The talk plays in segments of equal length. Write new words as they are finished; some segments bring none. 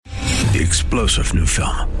The explosive new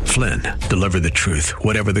film, Flynn, deliver the truth,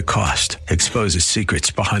 whatever the cost, exposes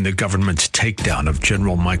secrets behind the government's takedown of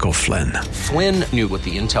General Michael Flynn. Flynn knew what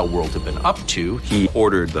the intel world had been up to. He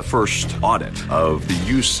ordered the first audit of the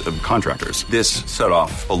use of contractors. This set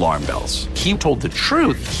off alarm bells. He told the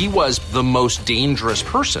truth. He was the most dangerous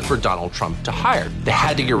person for Donald Trump to hire. They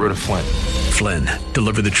had to get rid of Flynn. Flynn,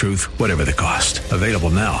 deliver the truth, whatever the cost. Available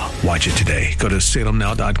now. Watch it today. Go to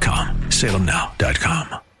salemnow.com.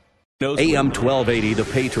 salemnow.com. AM 1280, The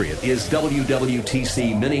Patriot, is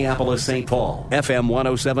WWTC Minneapolis, St. Paul. FM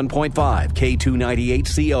 107.5,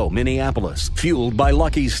 K298CO, Minneapolis. Fueled by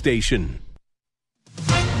Lucky's Station.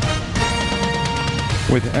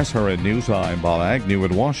 With SRN News, I'm Bob Agnew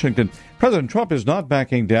in Washington. President Trump is not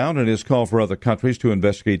backing down in his call for other countries to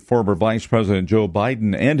investigate former Vice President Joe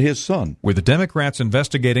Biden and his son. With the Democrats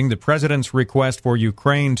investigating the president's request for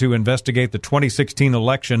Ukraine to investigate the 2016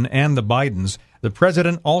 election and the Bidens, the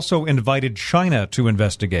president also invited China to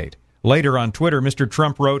investigate. Later on Twitter, Mr.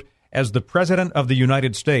 Trump wrote, "As the President of the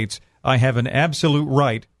United States, I have an absolute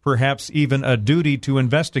right, perhaps even a duty to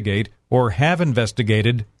investigate or have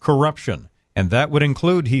investigated corruption. And that would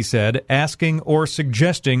include," he said, "asking or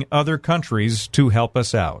suggesting other countries to help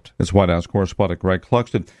us out." That's White House correspondent Greg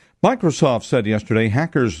Cluxton. Microsoft said yesterday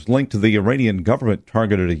hackers linked to the Iranian government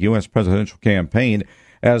targeted a U.S. presidential campaign,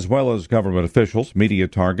 as well as government officials, media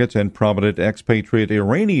targets, and prominent expatriate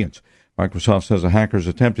Iranians. Microsoft says the hackers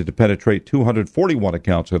attempted to penetrate 241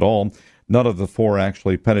 accounts in all. None of the 4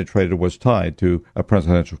 actually penetrated was tied to a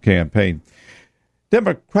presidential campaign.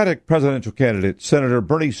 Democratic presidential candidate Senator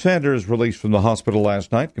Bernie Sanders released from the hospital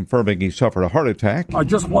last night, confirming he suffered a heart attack. I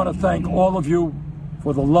just want to thank all of you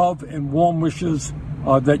for the love and warm wishes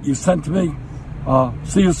that you sent to me.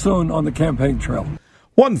 See you soon on the campaign trail.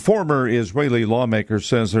 One former Israeli lawmaker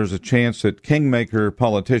says there's a chance that kingmaker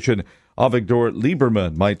politician Avigdor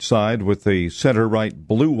Lieberman might side with the center-right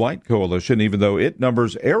blue-white coalition, even though it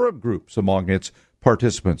numbers Arab groups among its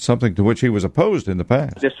participants, something to which he was opposed in the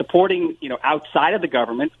past. They're supporting, outside of the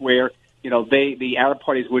government where, the Arab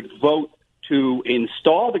parties would vote to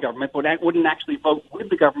install the government, but wouldn't actually vote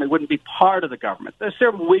with the government, wouldn't be part of the government. There's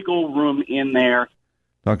some wiggle room in there.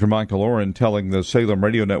 Dr. Michael Oren telling the Salem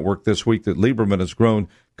Radio Network this week that Lieberman has grown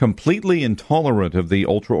completely intolerant of the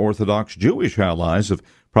ultra-Orthodox Jewish allies of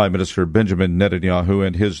Prime Minister Benjamin Netanyahu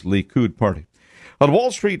and his Likud party. On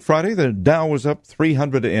Wall Street Friday, the Dow was up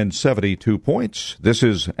 372 points. This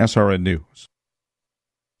is SRN News.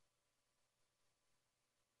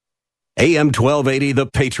 AM 1280, The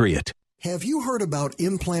Patriot. Have you heard about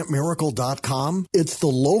ImplantMiracle.com? It's the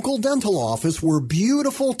local dental office where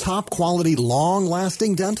beautiful, top-quality,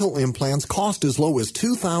 long-lasting dental implants cost as low as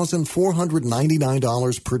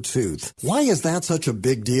 $2,499 per tooth. Why is that such a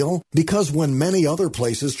big deal? Because when many other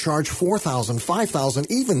places charge $4,000, $5,000,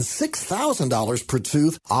 even $6,000 per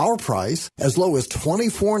tooth, our price, as low as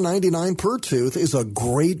 $2,499 per tooth, is a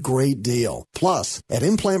great, great deal. Plus, at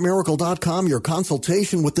ImplantMiracle.com, your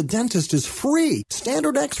consultation with the dentist is free.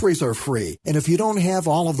 Standard x-rays are free. And if you don't have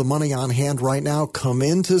all of the money on hand right now, come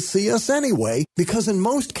in to see us anyway, because in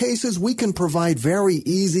most cases we can provide very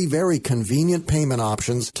easy, very convenient payment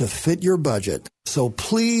options to fit your budget. So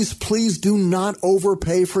please, please do not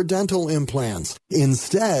overpay for dental implants.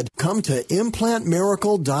 Instead, come to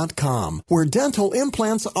ImplantMiracle.com, where dental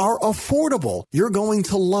implants are affordable. You're going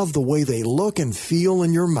to love the way they look and feel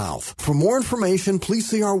in your mouth. For more information, please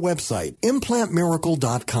see our website,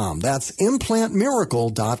 ImplantMiracle.com. That's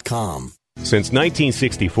ImplantMiracle.com. Since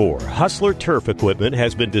 1964, Hustler Turf Equipment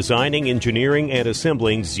has been designing, engineering, and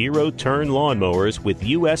assembling zero-turn lawnmowers with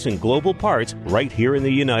U.S. and global parts right here in the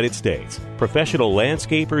United States. Professional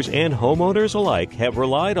landscapers and homeowners alike have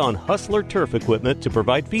relied on Hustler Turf Equipment to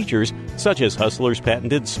provide features such as Hustler's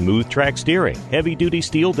patented smooth track steering, heavy-duty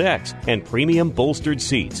steel decks, and premium bolstered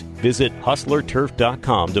seats. Visit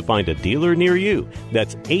HustlerTurf.com to find a dealer near you.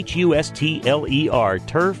 That's HUSTLER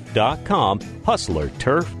turf.com,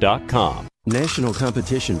 HustlerTurf.com. National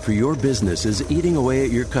competition for your business is eating away at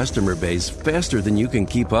your customer base faster than you can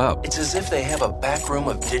keep up. It's as if they have a back room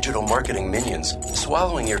of digital marketing minions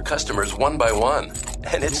swallowing your customers one by one.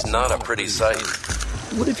 And it's not a pretty sight.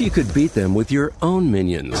 What if you could beat them with your own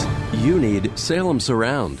minions? You need Salem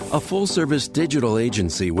Surround, a full-service digital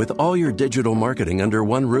agency with all your digital marketing under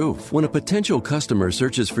one roof. When a potential customer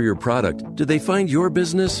searches for your product, do they find your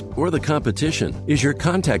business or the competition? Is your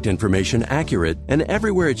contact information accurate and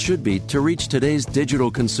everywhere it should be to reach today's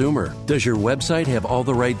digital consumer? Does your website have all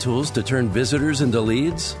the right tools to turn visitors into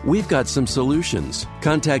leads? We've got some solutions.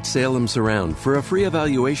 Contact Salem Surround for a free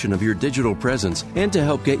evaluation of your digital presence and to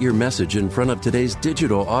help get your message in front of today's digital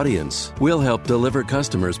digital audience. We'll help deliver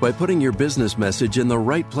customers by putting your business message in the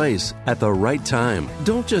right place at the right time.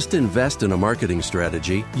 Don't just invest in a marketing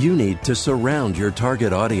strategy. You need to surround your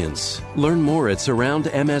target audience. Learn more at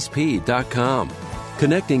surroundmsp.com,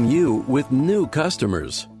 connecting you with new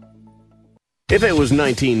customers. If it was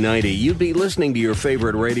 1990, you'd be listening to your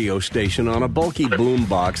favorite radio station on a bulky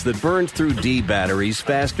boombox that burns through D batteries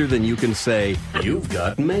faster than you can say, "You've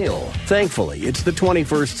got mail." Thankfully, it's the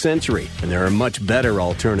 21st century, and there are much better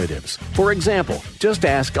alternatives. For example, just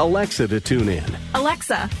ask Alexa to tune in.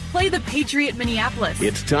 Alexa, play the Patriot Minneapolis.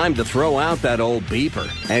 It's time to throw out that old beeper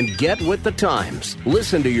and get with the times.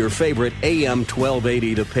 Listen to your favorite AM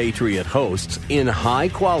 1280 The Patriot hosts in high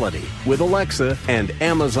quality with Alexa and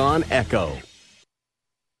Amazon Echo.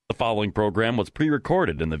 The following program was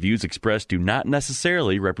pre-recorded, and the views expressed do not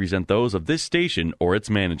necessarily represent those of this station or its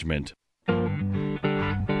management.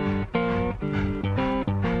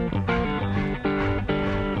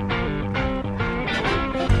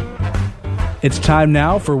 It's time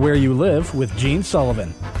now for Where You Live with Gene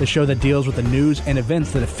Sullivan, the show that deals with the news and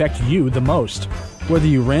events that affect you the most. Whether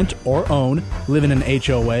you rent or own, live in an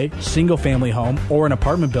HOA, single-family home, or an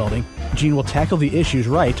apartment building, Gene will tackle the issues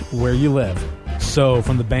right where you live. So,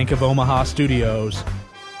 from the Bank of Omaha studios,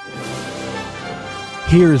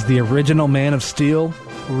 here is the original man of steel,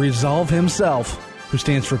 Resolve himself, who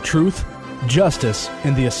stands for truth, justice,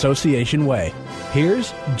 and the association way.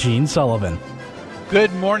 Here's Gene Sullivan.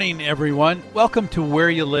 Good morning, everyone. Welcome to Where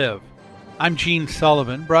You Live. I'm Gene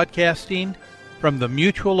Sullivan, broadcasting from the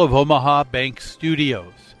Mutual of Omaha Bank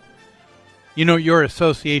studios. You know, your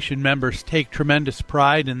association members take tremendous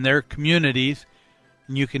pride in their communities,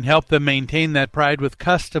 and you can help them maintain that pride with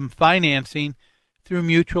custom financing through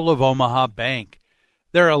Mutual of Omaha Bank.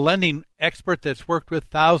 They're a lending expert that's worked with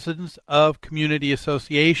thousands of community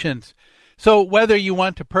associations. So whether you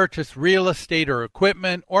want to purchase real estate or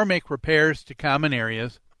equipment or make repairs to common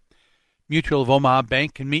areas, Mutual of Omaha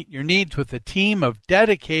Bank can meet your needs with a team of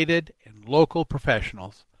dedicated and local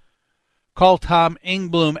professionals. Call Tom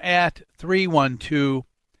Engblom at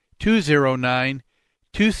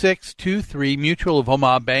 312-209-2623, Mutual of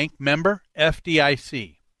Omaha Bank, member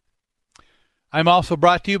FDIC. I'm also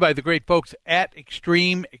brought to you by the great folks at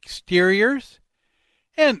Extreme Exteriors,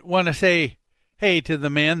 and want to say hey to the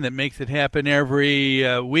man that makes it happen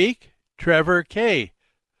every week, Trevor Kay.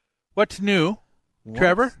 What's new,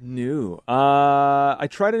 Trevor? What's new? I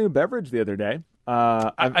tried a new beverage the other day.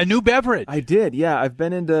 A new beverage? I did, yeah. I've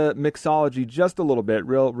been into mixology just a little bit,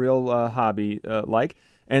 real hobby like.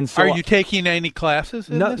 And so are you taking any classes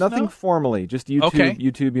in this nothing now? Formally, just YouTube, Okay.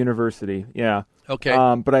 YouTube University, yeah. Okay.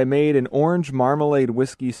 But I made an orange marmalade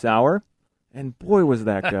whiskey sour, and boy, was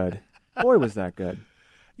that good. Boy, was that good.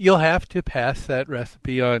 You'll have to pass that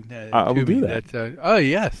recipe on I will to do me. that. Oh,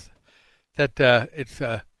 yes. It's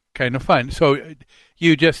kind of fun. So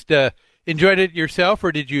you just enjoyed it yourself,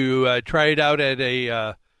 or did you try it out at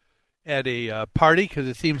a party? Because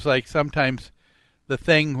it seems like sometimes the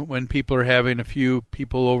thing when people are having a few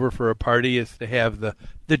people over for a party is to have the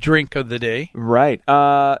drink of the day. Right.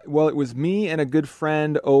 Well, it was me and a good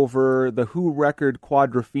friend over the Who record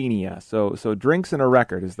Quadrophenia. So drinks and a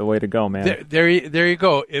record is the way to go, man. There you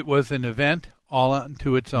go. It was an event all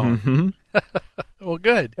unto its own. Mm-hmm. Well,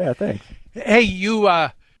 good. Yeah, thanks. Hey,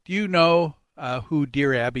 do you know who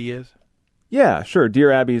Dear Abby is? Yeah, sure.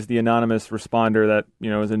 Dear Abby is the anonymous responder that,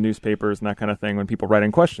 is in newspapers and that kind of thing when people write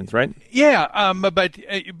in questions, right? Yeah, but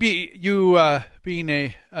being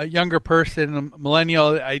a younger person, a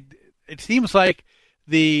millennial, it seems like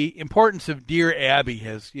the importance of Dear Abby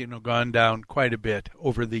has, gone down quite a bit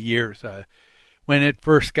over the years. When it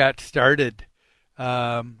first got started,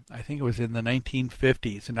 I think it was in the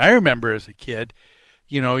 1950s, and I remember as a kid,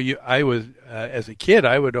 I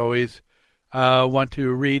would always want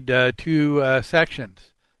to read two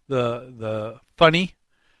sections: the funnies,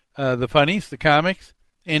 the comics,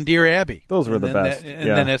 and Dear Abby. Those were the best.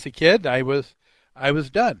 Then as a kid, I was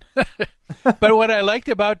done. But what I liked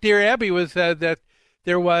about Dear Abby was that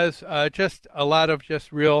there was just a lot of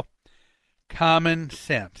just real common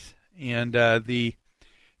sense, and the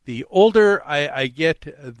older I get,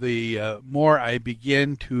 the more I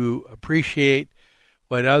begin to appreciate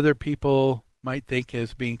what other people might think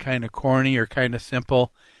as being kind of corny or kind of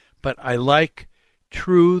simple, but I like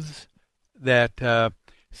truths that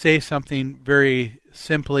say something very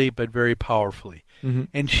simply but very powerfully. Mm-hmm.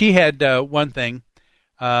 And she had one thing.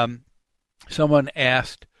 Someone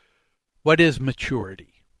asked, "What is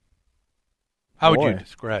maturity?" How would you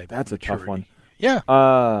describe that's maturity? A tough one. Yeah.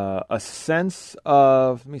 A sense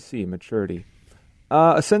of, maturity.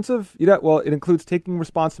 A sense of, it includes taking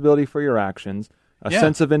responsibility for your actions. A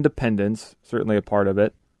sense of independence, certainly a part of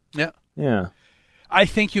it. Yeah. Yeah. I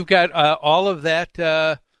think you've got all of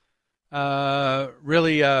that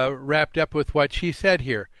really wrapped up with what she said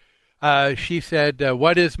here. She said,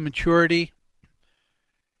 what is maturity?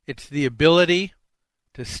 It's the ability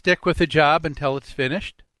to stick with a job until it's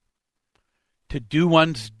finished, to do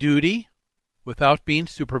one's duty without being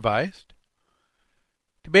supervised,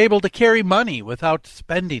 to be able to carry money without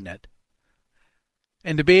spending it,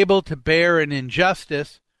 and to be able to bear an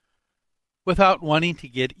injustice without wanting to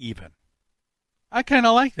get even. I kind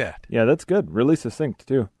of like that. Yeah, that's good. Really succinct,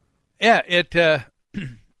 too. Yeah,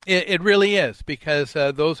 it really is, because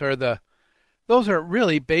those are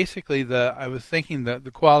really basically I was thinking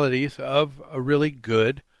the qualities of a really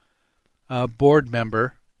good board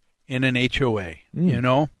member in an HOA. You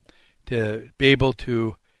know, to be able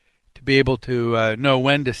to know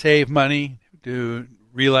when to save money, to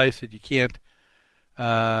realize that you can't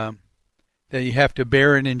that you have to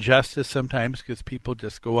bear an injustice sometimes because people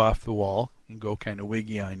just go off the wall and go kind of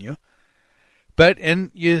wiggy on you.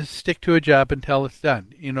 And you stick to a job until it's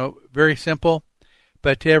done. You know, very simple.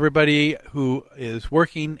 But to everybody who is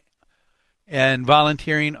working and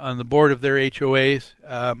volunteering on the board of their HOAs,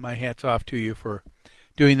 my hat's off to you for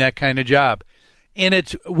doing that kind of job. And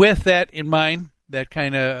it's with that in mind that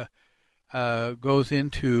kind of goes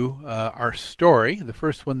into our story, the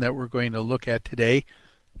first one that we're going to look at today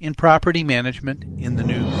in Property Management in the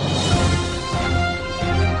News.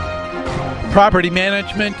 Property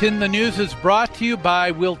Management in the News is brought to you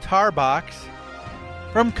by Will Tarbox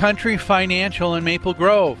from Country Financial in Maple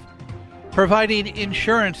Grove, providing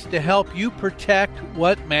insurance to help you protect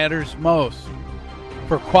what matters most.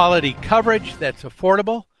 For quality coverage that's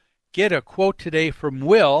affordable, get a quote today from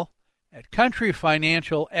Will at Country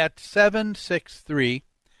Financial at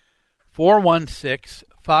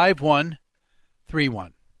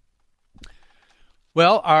 763-416-5131.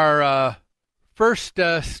 Well, our first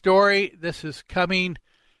story, this is coming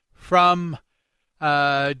from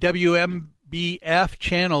WMBF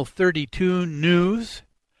Channel 32 News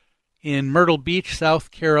in Myrtle Beach, South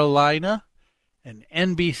Carolina, an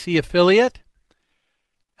NBC affiliate.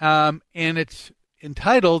 And it's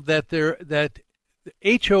entitled that the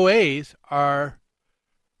HOAs are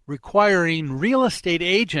requiring real estate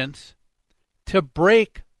agents to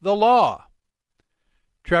break the law.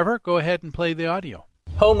 Trevor, go ahead and play the audio.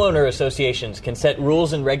 Homeowner associations can set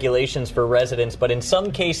rules and regulations for residents, but in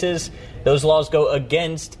some cases, those laws go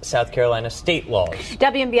against South Carolina state laws.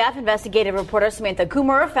 WMBF investigative reporter Samantha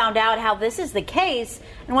Coomer found out how this is the case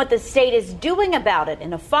and what the state is doing about it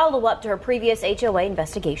in a follow-up to her previous HOA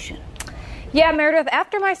investigation. Yeah, Meredith,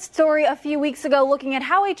 after my story a few weeks ago looking at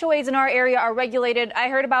how HOAs in our area are regulated, I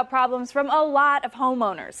heard about problems from a lot of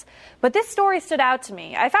homeowners. But this story stood out to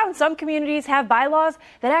me. I found some communities have bylaws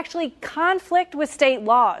that actually conflict with state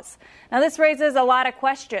laws. Now, this raises a lot of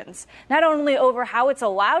questions, not only over how it's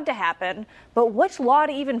allowed to happen, but which law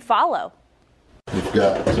to even follow. You've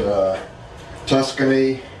got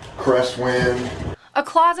Tuscany, Crestwind. A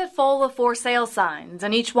closet full of for sale signs,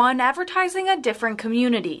 and each one advertising a different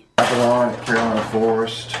community. Avalon, Carolina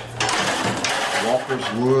Forest,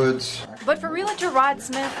 Walker's Woods. But for realtor Rod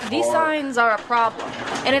Smith, these signs are a problem.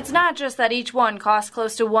 And it's not just that each one costs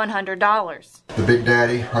close to $100. The Big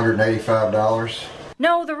Daddy, $185.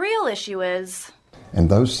 No, the real issue is... And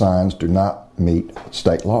those signs do not meet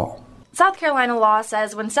state law. South Carolina law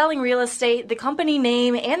says when selling real estate, the company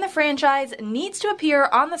name and the franchise needs to appear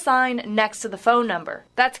on the sign next to the phone number.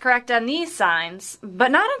 That's correct on these signs,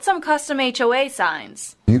 but not on some custom HOA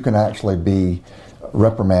signs. You can actually be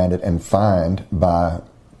reprimanded and fined by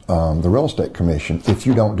the Real Estate Commission if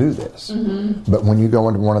you don't do this. Mm-hmm. But when you go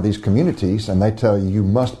into one of these communities and they tell you you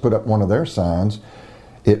must put up one of their signs,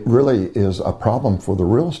 it really is a problem for the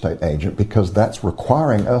real estate agent because that's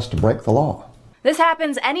requiring us to break the law. This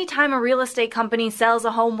happens anytime a real estate company sells a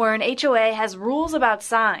home where an HOA has rules about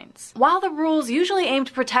signs. While the rules usually aim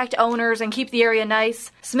to protect owners and keep the area nice,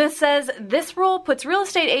 Smith says this rule puts real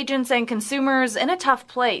estate agents and consumers in a tough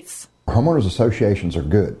place. Homeowners associations are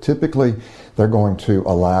good. Typically, they're going to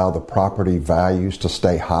allow the property values to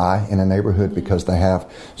stay high in a neighborhood because they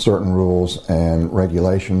have certain rules and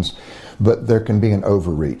regulations, but there can be an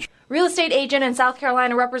overreach. Real estate agent and South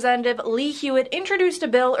Carolina Representative Lee Hewitt introduced a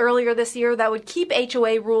bill earlier this year that would keep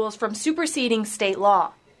HOA rules from superseding state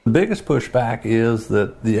law. The biggest pushback is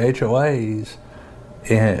that the HOAs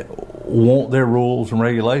want their rules and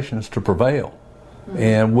regulations to prevail,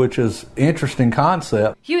 and which is an interesting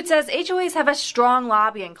concept. Hewitt says HOAs have a strong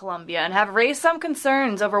lobby in Columbia and have raised some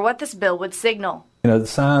concerns over what this bill would signal. You know, the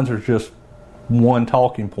signs are just one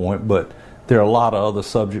talking point, but there are a lot of other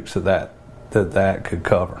subjects that could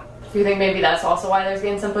cover. Do you think maybe that's also why there's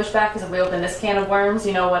getting some pushback? Because if we open this can of worms,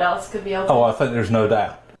 you know what else could be open? Oh, I think there's no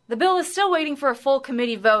doubt. The bill is still waiting for a full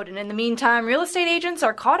committee vote, and in the meantime, real estate agents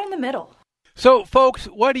are caught in the middle. So, folks,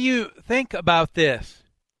 what do you think about this?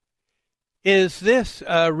 Is this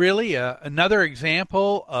really another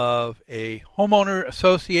example of a homeowner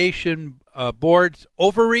association board's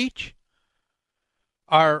overreach?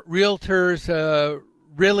 Are realtors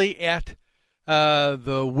really at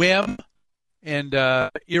the whim and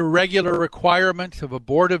irregular requirements of a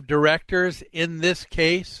board of directors in this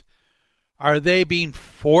case? Are they being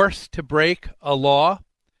forced to break a law?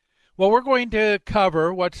 Well, we're going to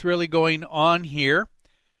cover what's really going on here,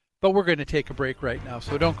 but we're going to take a break right now,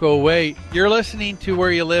 so don't go away. You're listening to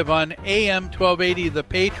Where You Live on AM 1280 The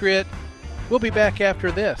Patriot. We'll be back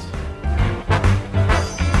after this.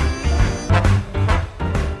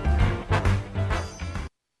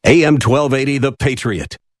 AM 1280 The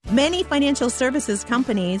Patriot. Many financial services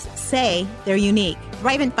companies say they're unique.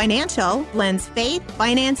 Thrivent Financial blends faith,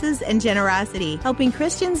 finances, and generosity, helping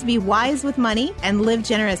Christians be wise with money and live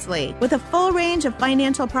generously. With a full range of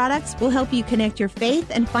financial products, we'll help you connect your faith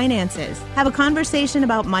and finances. Have a conversation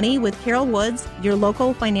about money with Carol Woods, your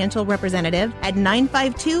local financial representative, at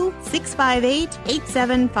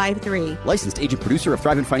 952-658-8753. Licensed agent producer of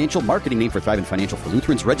Thrivent Financial, marketing name for Thrivent Financial for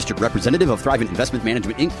Lutherans, registered representative of Thrivent Investment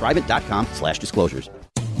Management, Inc., Thrivent.com/disclosures.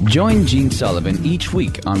 Join Gene Sullivan each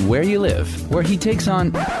week on Where You Live, where he takes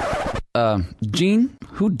on... Gene,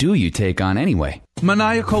 who do you take on anyway?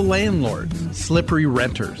 Maniacal landlords, slippery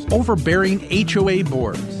renters, overbearing HOA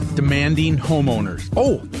boards, demanding homeowners.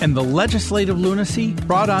 Oh, and the legislative lunacy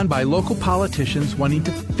brought on by local politicians wanting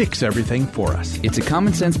to fix everything for us. It's a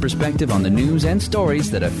common sense perspective on the news and stories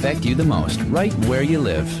that affect you the most, right where you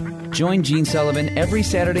live. Join Gene Sullivan every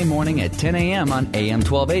Saturday morning at 10 a.m. on AM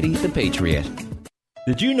 1280 The Patriot.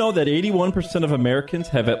 Did you know that 81% of Americans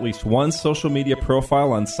have at least one social media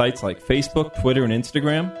profile on sites like Facebook, Twitter, and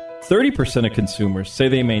Instagram? 30% of consumers say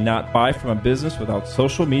they may not buy from a business without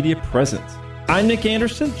social media presence. I'm Nick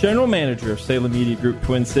Anderson, General Manager of Salem Media Group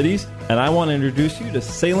Twin Cities, and I want to introduce you to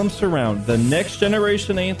Salem Surround, the next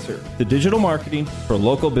generation answer to digital marketing for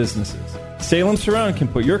local businesses. Salem Surround can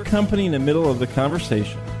put your company in the middle of the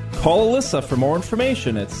conversation. Call Alyssa for more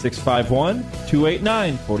information at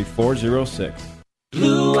 651-289-4406.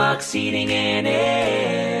 Blue Ox Heating and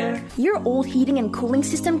Air. Your old heating and cooling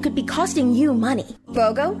system could be costing you money.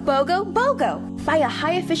 BOGO, BOGO, BOGO. Buy a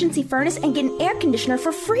high-efficiency furnace and get an air conditioner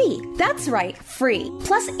for free. That's right, free.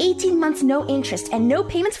 Plus 18 months no interest and no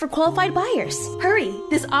payments for qualified buyers. Hurry,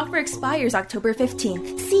 this offer expires October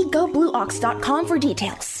 15th. See goblueox.com for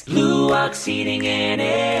details. Blue Ox Heating and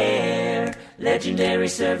Air. Legendary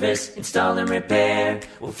service, install and repair.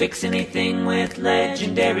 We'll fix anything with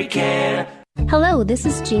legendary care. Hello, this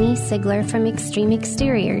is Jeannie Sigler from Extreme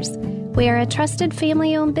Exteriors. We are a trusted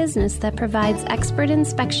family-owned business that provides expert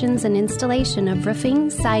inspections and installation of roofing,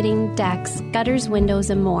 siding, decks, gutters, windows,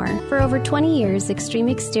 and more. For over 20 years, Extreme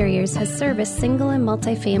Exteriors has serviced single and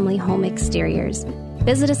multifamily home exteriors.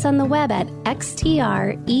 Visit us on the web at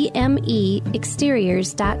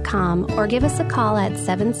xtremeexteriors.com or give us a call at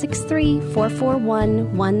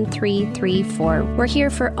 763-441-1334. We're here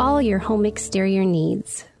for all your home exterior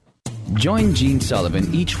needs. Join Gene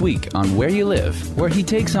Sullivan each week on Where You Live, where he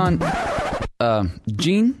takes on...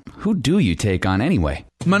 Gene, who do you take on anyway?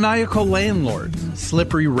 Maniacal landlords,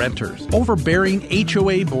 slippery renters, overbearing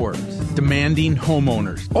HOA boards, demanding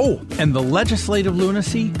homeowners. Oh, and the legislative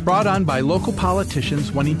lunacy brought on by local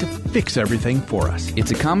politicians wanting to fix everything for us.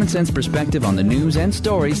 It's a common sense perspective on the news and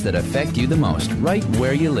stories that affect you the most, right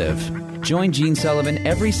where you live. Join Gene Sullivan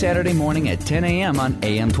every Saturday morning at 10 a.m. on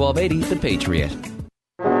AM 1280 The Patriot.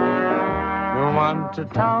 No one to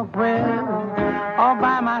talk with, all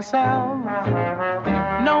by myself.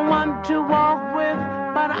 No one to walk with,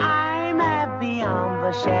 but I'm happy on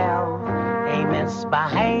the shelf. Ain't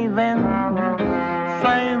misbehaving,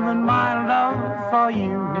 saving my love for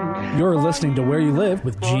you. You're listening to Where You Live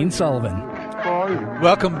with Gene Sullivan.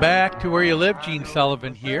 Welcome back to Where You Live. Gene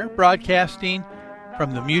Sullivan here, broadcasting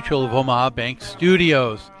from the Mutual of Omaha Bank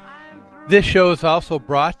Studios. This show is also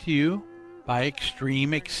brought to you by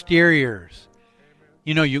Extreme Exteriors.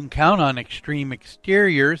 You know, you can count on Extreme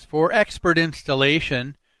Exteriors for expert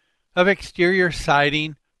installation of exterior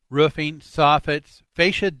siding, roofing, soffits,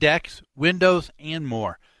 fascia decks, windows, and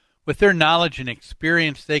more. With their knowledge and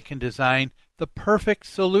experience, they can design the perfect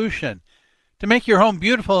solution to make your home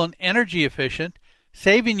beautiful and energy efficient,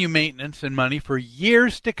 saving you maintenance and money for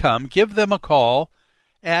years to come. Give them a call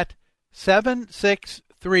at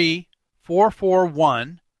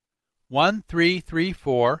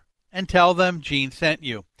 763-441-1334 and tell them Gene sent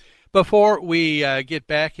you. Before we get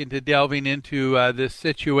back into delving into this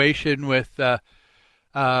situation with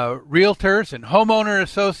realtors and homeowner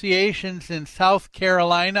associations in South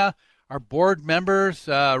Carolina, our board members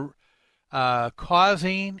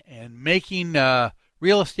causing and making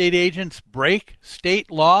real estate agents break state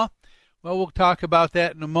law. Well, we'll talk about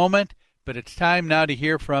that in a moment, but it's time now to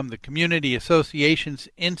hear from the Community Associations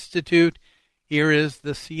Institute. Here is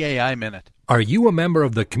the CAI Minute. Are you a member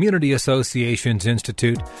of the Community Associations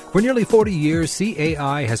Institute? For nearly 40 years,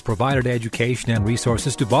 CAI has provided education and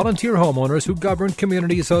resources to volunteer homeowners who govern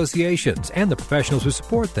community associations and the professionals who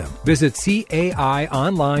support them. Visit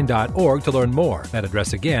caionline.org to learn more. That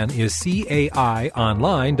address again is caionline.org.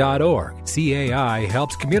 CAI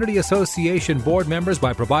helps community association board members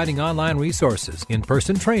by providing online resources,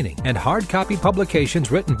 in-person training, and hard copy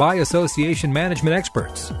publications written by association management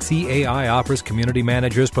experts. CAI offers community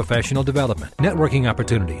managers professional development, networking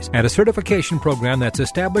opportunities, and a certification program that's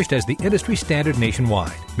established as the industry standard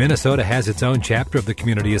nationwide. Minnesota has its own chapter of the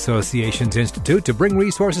Community Associations Institute to bring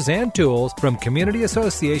resources and tools from community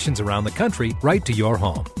associations around the country right to your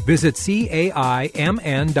home. Visit CAIMN.com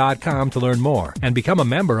to learn more and become a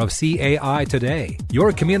member of CAI today.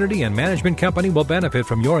 Your community and management company will benefit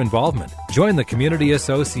from your involvement. Join the Community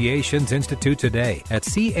Associations Institute today at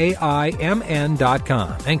CAIMN.com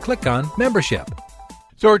and click on Membership.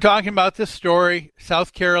 So we're talking about this story,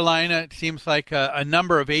 South Carolina. It seems like a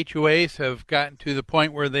number of HOAs have gotten to the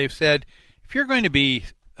point where they've said, if you're going to be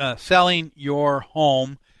selling your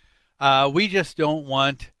home, we just don't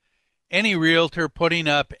want any realtor putting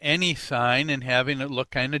up any sign and having it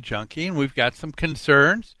look kind of junky, and we've got some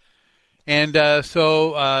concerns. And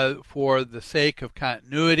so for the sake of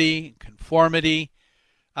continuity, conformity,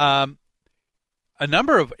 a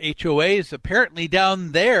number of HOAs apparently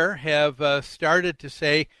down there have started to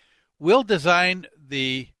say, we'll design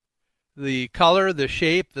the color, the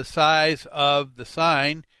shape, the size of the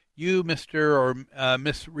sign. You, Mr. or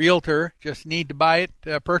Miss Realtor, just need to buy it,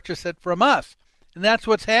 purchase it from us. And that's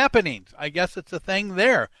what's happening. I guess it's a thing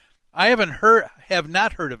there. I have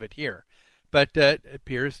not heard of it here, but it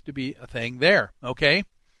appears to be a thing there. Okay?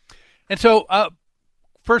 And so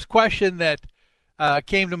first question that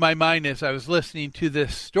came to my mind as I was listening to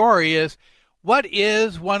this story is, what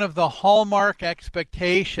is one of the hallmark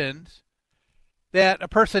expectations that a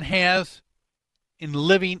person has in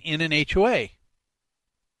living in an HOA?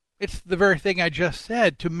 It's the very thing I just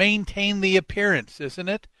said, to maintain the appearance, isn't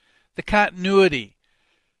it? The continuity,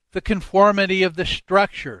 the conformity of the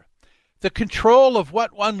structure, the control of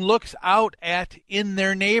what one looks out at in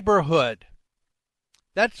their neighborhood.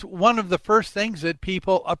 That's one of the first things that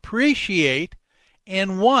people appreciate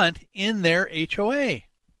and want in their HOA.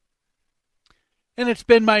 And it's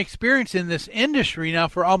been my experience in this industry now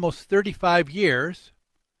for almost 35 years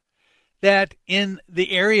that in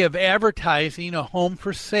the area of advertising a home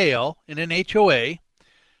for sale in an HOA,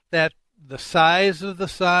 that the size of the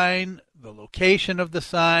sign, the location of the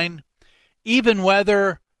sign, even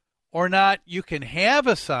whether or not you can have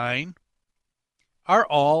a sign, are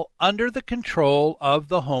all under the control of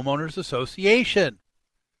the homeowners association.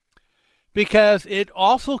 Because it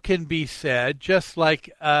also can be said, just like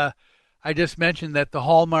I just mentioned, that the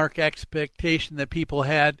hallmark expectation that people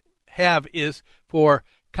have is for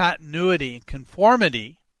continuity and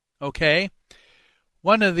conformity, okay?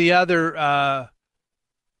 One of the other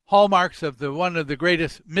hallmarks of one of the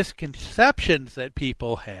greatest misconceptions that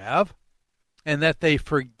people have and that they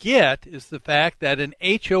forget is the fact that an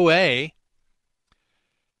HOA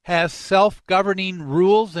has self-governing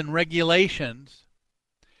rules and regulations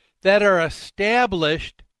that are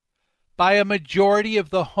established by a majority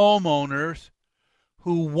of the homeowners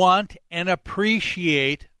who want and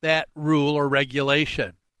appreciate that rule or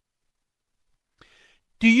regulation.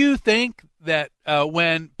 Do you think that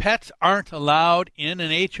when pets aren't allowed in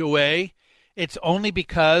an HOA, it's only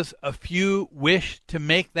because a few wish to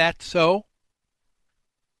make that so?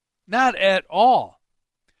 Not at all.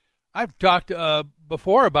 I've talked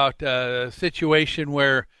before about a situation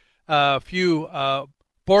where a few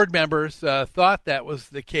board members thought that was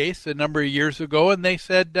the case a number of years ago, and they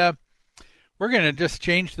said, we're going to just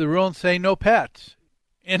change the rule and say no pets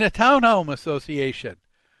in a townhome association.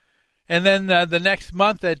 And then the next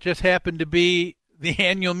month, that just happened to be the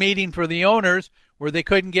annual meeting for the owners where they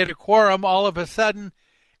couldn't get a quorum. All of a sudden,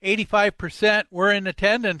 85% were in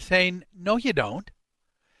attendance saying, no, you don't.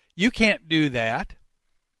 You can't do that.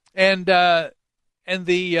 And the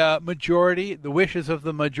majority, the wishes of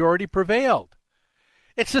the majority prevailed.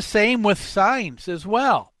 It's the same with signs as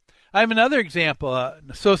well. I have another example, an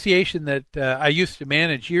association that I used to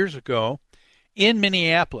manage years ago in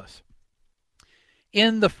Minneapolis.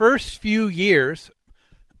 In the first few years,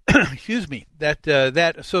 excuse me,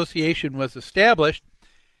 that association was established,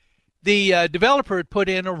 the developer had put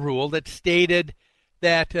in a rule that stated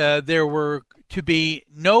that there were to be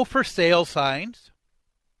no for sale signs,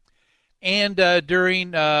 and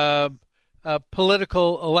during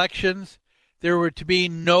political elections, there were to be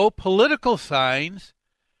no political signs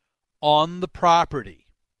on the property.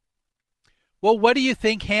 Well, what do you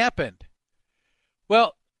think happened?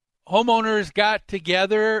 Well, homeowners got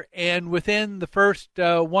together, and within the first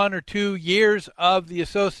 1 or 2 years of the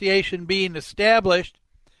association being established,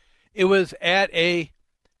 it was at a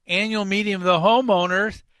annual meeting of the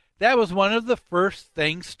homeowners. That was one of the first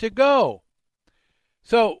things to go.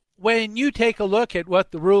 So when you take a look at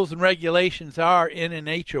what the rules and regulations are in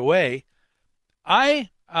an HOA, I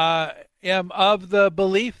am of the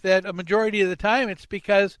belief that a majority of the time it's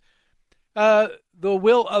because the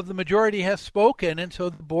will of the majority has spoken, and so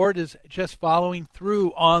the board is just following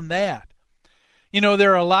through on that. You know,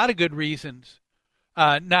 there are a lot of good reasons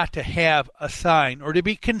not to have a sign or to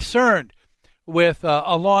be concerned with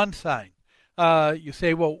a lawn sign. You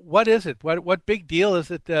say, well, what is it? What big deal is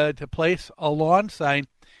it to place a lawn sign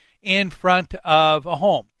in front of a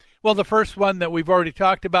home? Well, the first one that we've already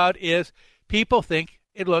talked about is people think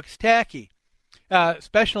it looks tacky,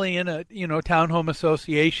 especially in a townhome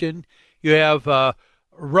association. You have a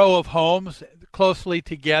row of homes closely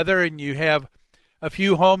together, and you have a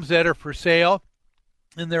few homes that are for sale,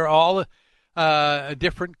 and they're all a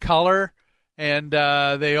different color, and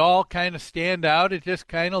they all kind of stand out. It just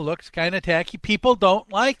kind of looks kind of tacky. People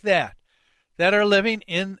don't like that are living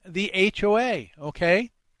in the HOA,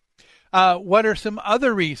 okay? What are some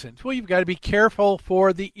other reasons? Well, you've got to be careful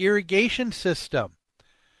for the irrigation system.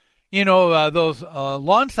 You know, those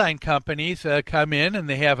lawn sign companies come in and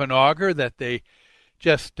they have an auger that they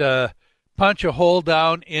just punch a hole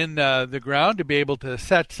down in the ground to be able to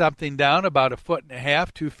set something down about 1.5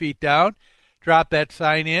 feet, 2 feet down, drop that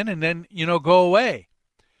sign in, and then, go away.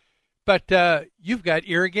 But you've got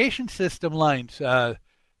irrigation system lines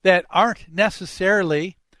that aren't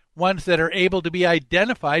necessarily ones that are able to be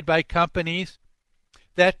identified by companies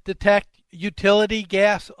that detect utility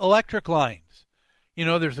gas electric lines. You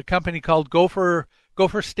know, there's a company called Gopher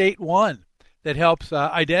State One that helps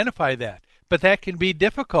identify that. But that can be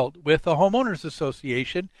difficult with a homeowners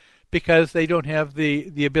association because they don't have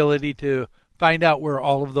the ability to find out where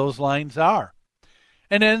all of those lines are.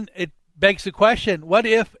 And then it begs the question, what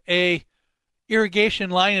if a irrigation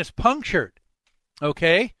line is punctured?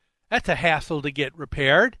 Okay, that's a hassle to get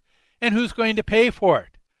repaired. And who's going to pay for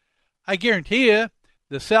it? I guarantee you,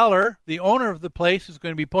 the seller, the owner of the place, is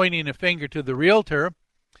going to be pointing a finger to the realtor.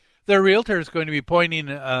 The realtor is going to be pointing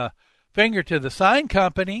a finger to the sign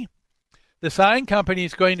company. The sign company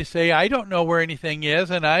is going to say, I don't know where anything is,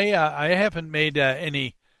 and I haven't made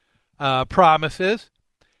any promises.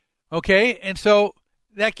 Okay, and so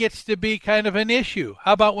that gets to be kind of an issue.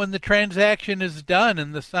 How about when the transaction is done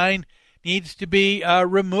and the sign needs to be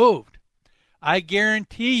removed? I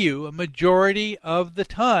guarantee you a majority of the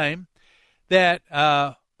time that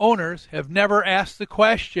owners have never asked the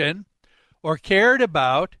question or cared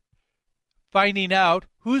about finding out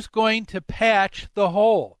who's going to patch the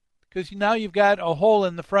hole. Because now you've got a hole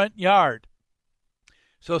in the front yard.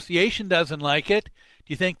 Association doesn't like it.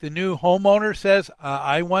 Do you think the new homeowner says,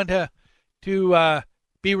 I want to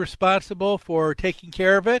be responsible for taking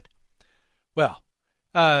care of it? Well,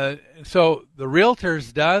 so the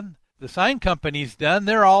realtor's done, the sign company's done,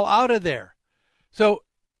 they're all out of there. So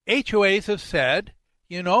HOAs have said,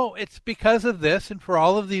 it's because of this and for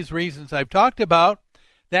all of these reasons I've talked about,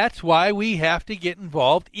 that's why we have to get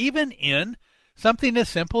involved, even in something as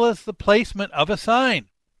simple as the placement of a sign.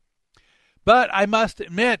 But I must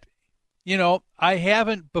admit, I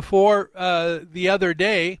haven't before the other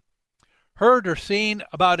day heard or seen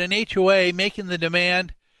about an HOA making the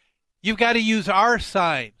demand, you've got to use our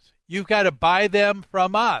signs. You've got to buy them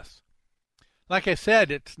from us. Like I said,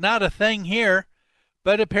 it's not a thing here,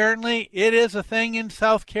 but apparently it is a thing in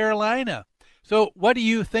South Carolina. So what do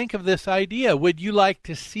you think of this idea? Would you like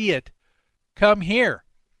to see it come here?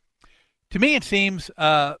 To me, it seems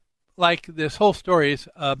like this whole story is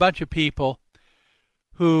a bunch of people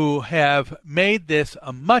who have made this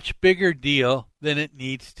a much bigger deal than it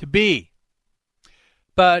needs to be.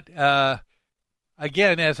 But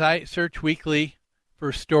again, as I search weekly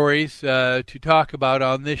for stories to talk about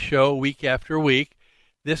on this show week after week,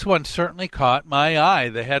 this one certainly caught my eye.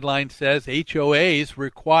 The headline says, HOAs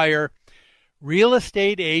require real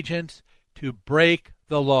estate agents to break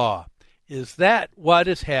the law. Is that what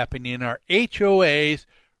is happening? Are HOAs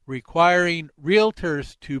requiring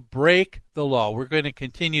realtors to break the law? We're going to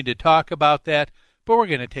continue to talk about that, but we're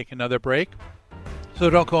going to take another break. So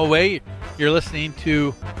don't go away. You're listening to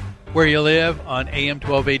Where You Live on AM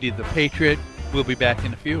 1280 The Patriot. We'll be back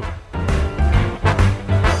in a few.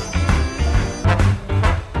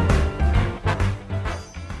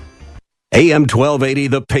 AM 1280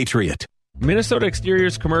 The Patriot. Minnesota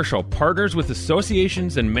Exteriors Commercial partners with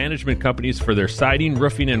associations and management companies for their siding,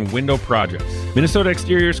 roofing, and window projects. Minnesota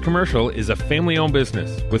Exteriors Commercial is a family-owned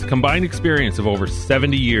business with combined experience of over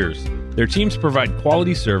 70 years. Their teams provide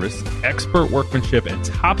quality service, expert workmanship, and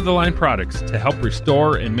top-of-the-line products to help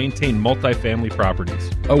restore and maintain multifamily properties.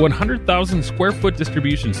 A 100,000 square foot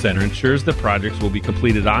distribution center ensures the projects will be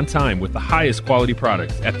completed on time with the highest quality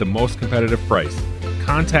products at the most competitive price.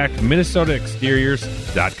 Contact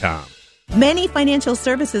MinnesotaExteriors.com. Many financial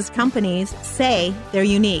services companies say they're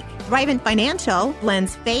unique. Thrivent Financial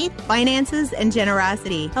blends faith, finances, and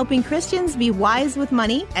generosity, helping Christians be wise with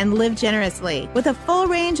money and live generously. With a full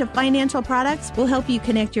range of financial products, we'll help you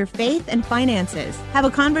connect your faith and finances. Have a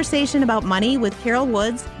conversation about money with Carol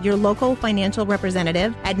Woods, your local financial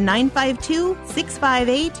representative, at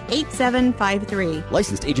 952-658-8753.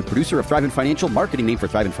 Licensed agent producer of Thrivent Financial, marketing name for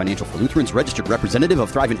Thrivent Financial for Lutherans, registered representative of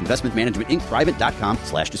Thrivent Investment Management, Inc.,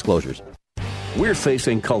 Thrivent.com/disclosures. We're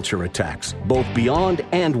facing culture attacks, both beyond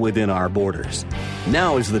and within our borders.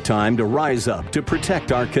 Now is the time to rise up to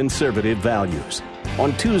protect our conservative values.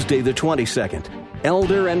 On Tuesday the 22nd,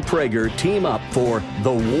 Elder and Prager team up for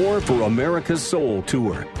the War for America's Soul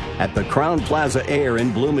Tour at the Crown Plaza Air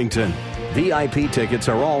in Bloomington. VIP tickets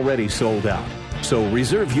are already sold out, so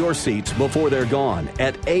reserve your seats before they're gone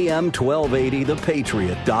at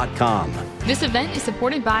am1280thepatriot.com. This event is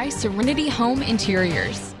supported by Serenity Home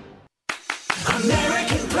Interiors.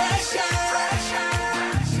 American pressure.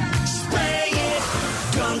 Spray it,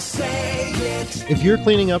 don't say it. If you're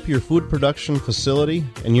cleaning up your food production facility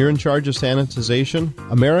and you're in charge of sanitization,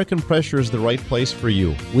 American Pressure is the right place for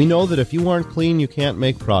you. We know that if you aren't clean, you can't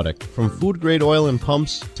make product. From food-grade oil and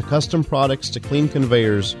pumps to custom products to clean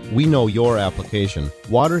conveyors, we know your application.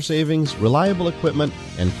 Water savings, reliable equipment,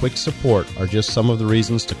 and quick support are just some of the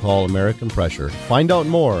reasons to call American Pressure. Find out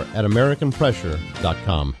more at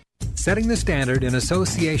AmericanPressure.com. Setting the standard in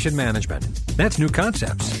association management. That's New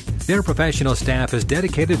Concepts. Their professional staff is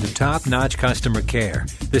dedicated to top-notch customer care.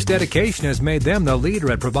 This dedication has made them the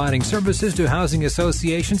leader at providing services to housing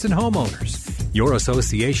associations and homeowners. Your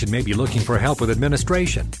association may be looking for help with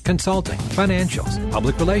administration, consulting, financials,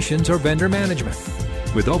 public relations, or vendor management.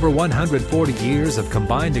 With over 140 years of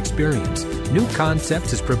combined experience, New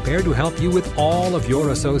Concepts is prepared to help you with all of your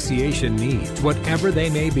association needs, whatever they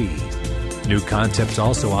may be. New Concepts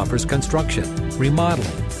also offers construction,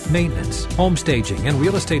 remodeling, maintenance, home staging, and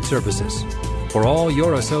real estate services. For all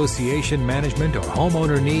your association management or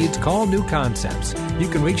homeowner needs, call New Concepts. You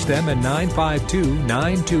can reach them at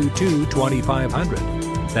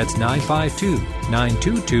 952-922-2500. That's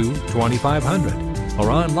 952-922-2500. Or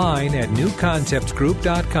online at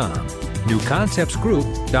newconceptsgroup.com.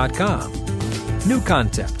 newconceptsgroup.com. New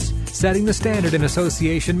Concepts, setting the standard in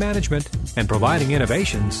association management and providing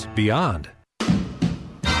innovations beyond.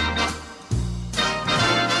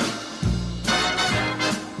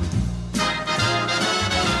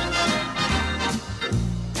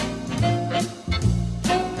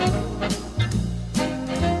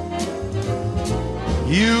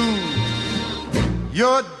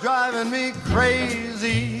 You're driving me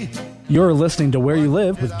crazy. You're listening to Where You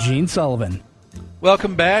Live with Gene Sullivan.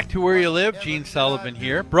 Welcome back to Where You Live. Gene Sullivan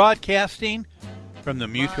here, broadcasting from the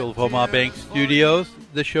Mutual of Omaha Bank Studios.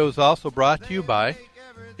 This show is also brought to you by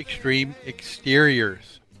Extreme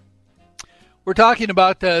Exteriors. We're talking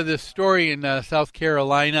about this story in South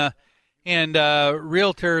Carolina, and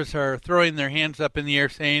realtors are throwing their hands up in the air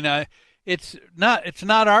saying it's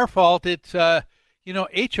not our fault. It's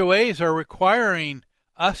HOAs are requiring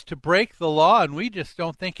us to break the law, and we just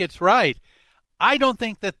don't think it's right. I don't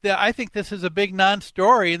think that. I think this is a big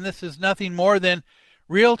non-story, and this is nothing more than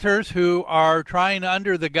realtors who are trying,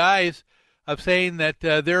 under the guise of saying that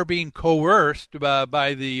they're being coerced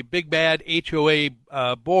by the big bad HOA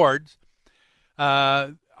boards,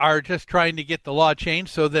 are just trying to get the law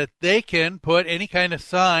changed so that they can put any kind of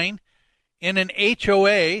sign in an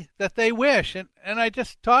HOA that they wish. And I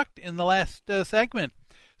just talked in the last segment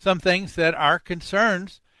some things that are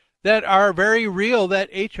concerns that are very real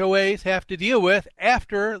that HOAs have to deal with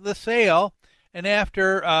after the sale and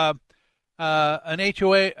after an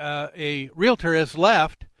HOA, a realtor has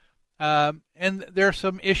left. And there are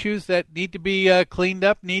some issues that need to be cleaned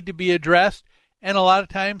up, need to be addressed, and a lot of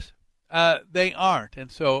times they aren't.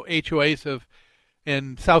 And so HOAs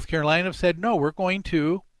in South Carolina have said, no, we're going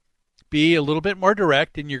to be a little bit more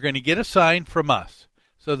direct, and you're going to get a sign from us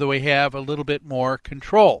so that we have a little bit more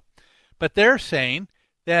control. but they're saying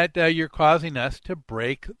that you're causing us to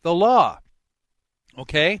break the law.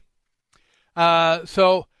 Okay?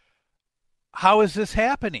 So how is this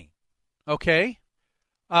happening? Okay?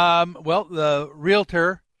 Well, the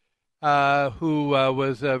realtor who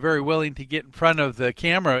was very willing to get in front of the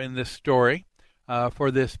camera in this story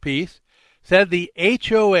for this piece said the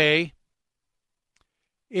HOA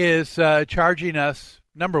is charging us,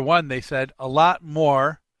 number one, they said, a lot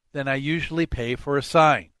more than I usually pay for a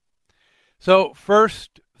sign. So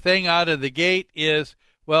first thing out of the gate is,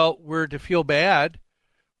 well, we're to feel bad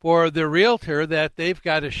for the realtor that they've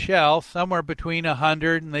got to shell somewhere between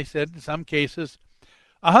 $100 and they said in some cases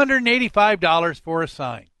 $185 for a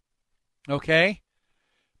sign. Okay?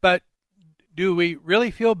 But do we really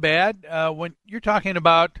feel bad when you're talking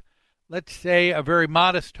about, let's say, a very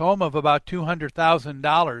modest home of about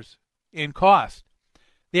 $200,000 in cost?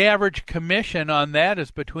 The average commission on that is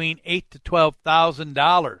between $8,000 to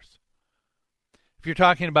 $12,000. If you're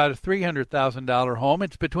talking about a $300,000 home,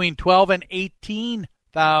 it's between $12,000 and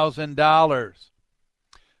 $18,000.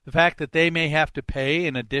 The fact that they may have to pay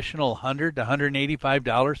an additional $100 to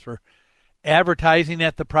 $185 for advertising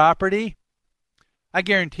at the property, I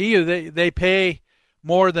guarantee you they pay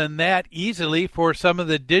more than that easily for some of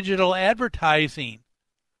the digital advertising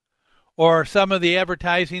or some of the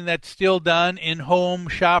advertising that's still done in Home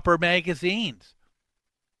Shopper magazines.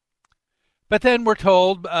 But then we're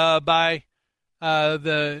told by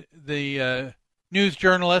the news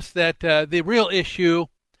journalists that the real issue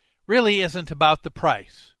really isn't about the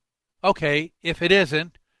price. Okay, if it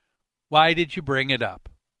isn't, why did you bring it up?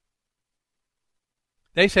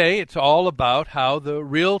 They say it's all about how the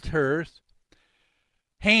realtors'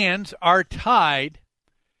 hands are tied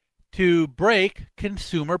to break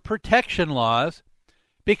consumer protection laws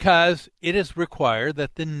because it is required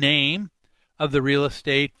that the name of the real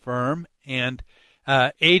estate firm and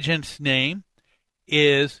agent's name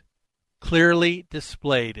is clearly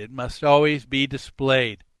displayed. It must always be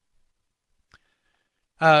displayed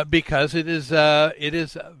because it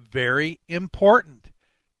is very important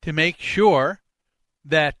to make sure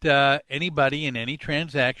that anybody in any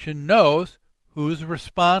transaction knows who's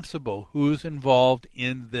responsible, who's involved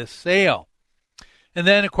in this sale. And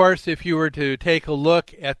then, of course, if you were to take a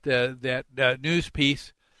look at that news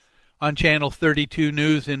piece on Channel 32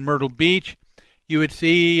 News in Myrtle Beach, you would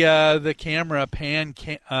see the camera pan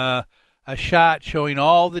a shot showing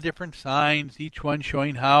all the different signs, each one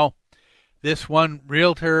showing how this one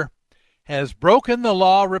realtor has broken the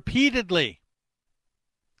law repeatedly.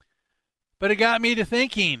 But it got me to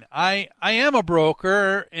thinking, I am a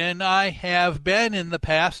broker, and I have been in the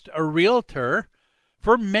past a realtor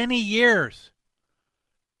for many years.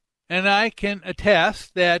 And I can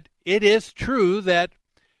attest that it is true that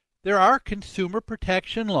there are consumer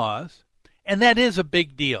protection laws, and that is a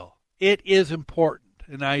big deal. It is important,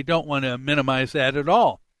 and I don't want to minimize that at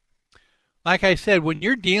all. Like I said, when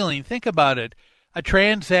you're dealing, think about it, a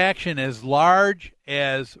transaction as large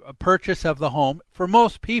as a purchase of the home, for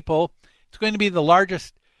most people, it's going to be the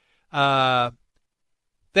largest item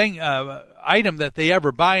that they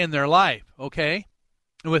ever buy in their life, okay?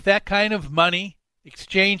 And with that kind of money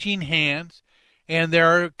exchanging hands, and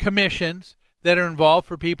there are commissions that are involved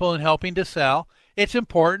for people in helping to sell, it's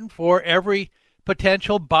important for every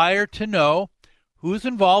potential buyer to know who's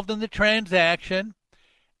involved in the transaction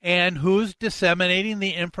and who's disseminating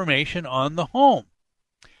the information on the home.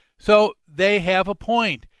 So they have a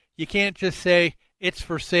point. You can't just say, it's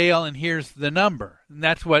for sale and here's the number. And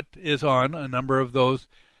that's what is on a number of those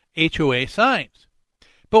HOA signs.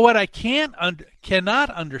 But what I cannot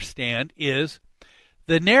understand is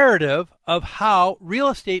the narrative of how real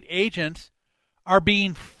estate agents are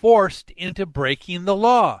being forced into breaking the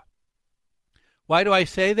law. Why do I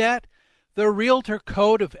say that? The Realtor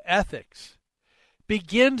Code of Ethics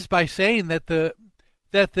begins by saying that the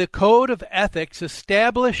Code of Ethics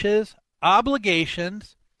establishes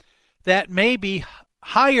obligations that may be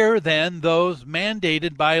higher than those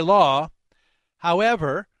mandated by law.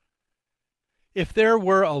 However, if there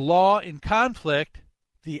were a law in conflict,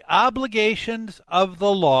 the obligations of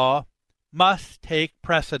the law must take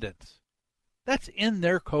precedence. That's in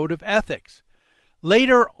their Code of Ethics.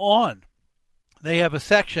 Later on, they have a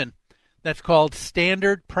section that's called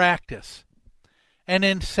Standard Practice. And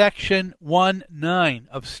in Section 1.9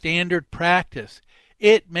 of Standard Practice,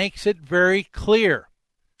 it makes it very clear.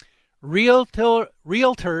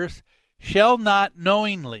 Realtors shall not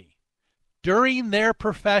knowingly, during their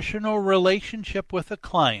professional relationship with a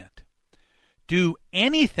client, do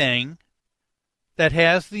anything that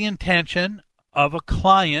has the intention of a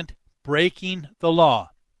client breaking the law.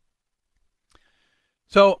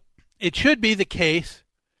 So it should be the case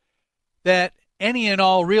that any and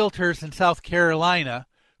all realtors in South Carolina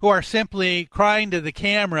who are simply crying to the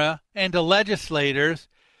camera and to legislators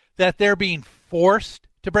that they're being forced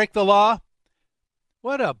to break the law?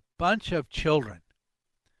 What a bunch of children.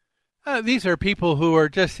 These are people who are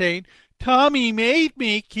just saying, Tommy made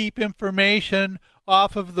me keep information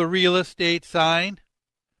off of the real estate sign.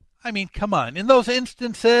 I mean, come on. In those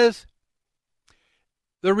instances,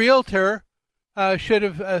 the realtor should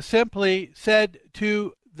have simply said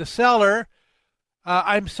to the seller,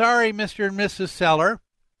 I'm sorry, Mr. and Mrs. Seller,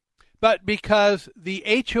 but because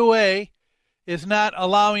the HOA is not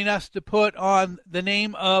allowing us to put on the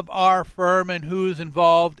name of our firm and who's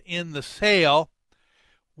involved in the sale,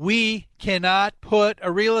 we cannot put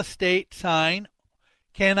that real estate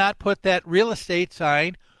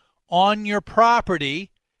sign on your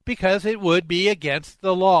property because it would be against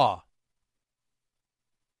the law.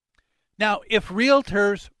 Now, if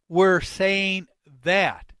realtors were saying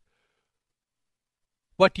that,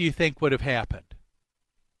 what do you think would have happened?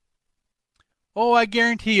 Oh, I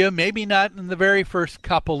guarantee you, maybe not in the very first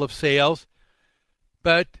couple of sales,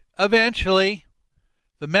 but eventually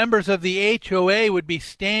the members of the HOA would be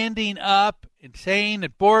standing up and saying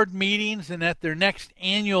at board meetings and at their next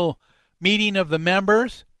annual meeting of the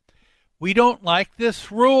members, we don't like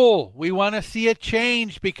this rule. We want to see it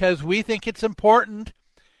change because we think it's important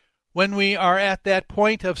when we are at that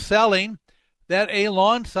point of selling that a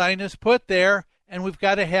lawn sign is put there, and we've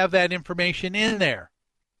got to have that information in there.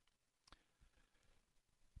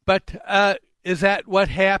 But is that what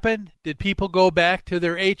happened? Did people go back to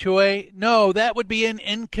their HOA? No, that would be an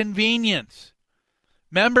inconvenience.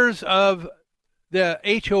 Members of the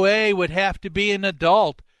HOA would have to be an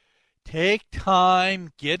adult, take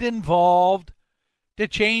time, get involved to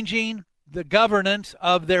changing the governance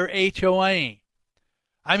of their HOA.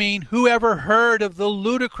 I mean, who ever heard of the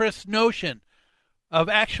ludicrous notion of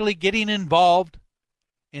actually getting involved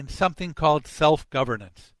in something called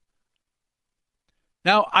self-governance?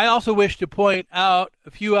 Now, I also wish to point out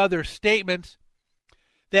a few other statements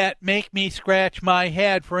that make me scratch my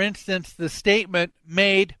head. For instance, the statement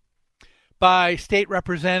made by State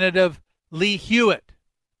Representative Lee Hewitt,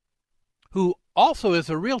 who also is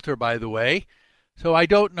a realtor, by the way, so I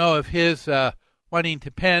don't know if his wanting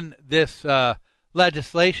to pen this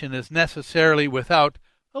legislation is necessarily without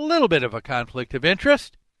a little bit of a conflict of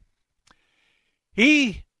interest.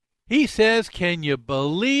 He says, can you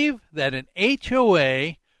believe that an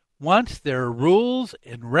HOA wants their rules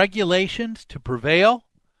and regulations to prevail?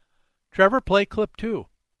 Trevor, play clip 2.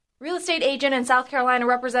 Real estate agent and South Carolina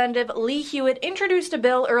Representative Lee Hewitt introduced a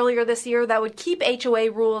bill earlier this year that would keep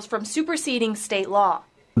HOA rules from superseding state law.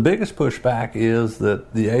 The biggest pushback is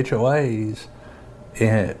that the HOAs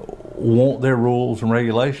want their rules and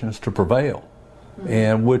regulations to prevail,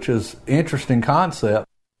 and which is an interesting concept.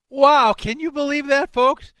 Wow, can you believe that,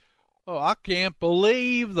 folks? Oh, I can't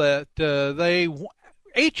believe that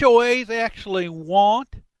HOAs actually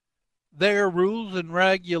want their rules and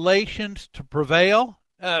regulations to prevail.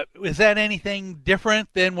 Is that anything different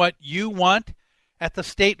than what you want at the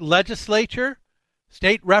state legislature,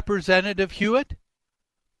 State Representative Hewitt?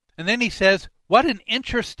 And then he says, what an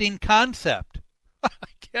interesting concept. I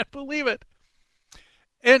can't believe it.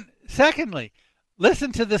 And secondly,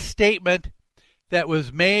 listen to the statement that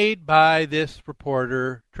was made by this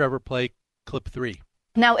reporter. Trevor, play clip 3.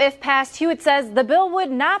 Now, if passed, Hewitt says the bill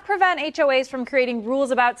would not prevent HOAs from creating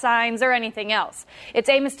rules about signs or anything else. Its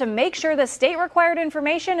aim is to make sure the state-required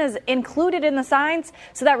information is included in the signs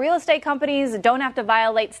so that real estate companies don't have to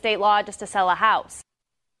violate state law just to sell a house.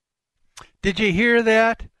 Did you hear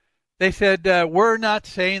that? They said, we're not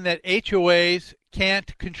saying that HOAs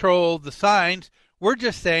can't control the signs. We're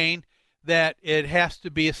just saying that it has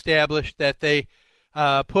to be established that they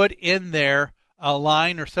put in there a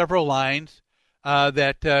line or several lines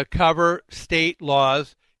that cover state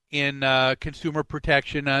laws in consumer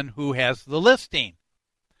protection on who has the listing.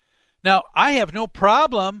 Now, I have no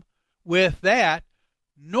problem with that,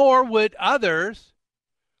 nor would others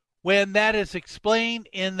when that is explained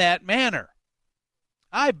in that manner.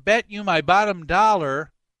 I bet you my bottom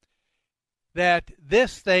dollar that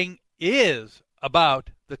this thing is about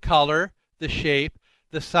the color, the shape,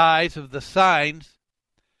 the size of the signs.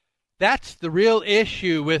 That's the real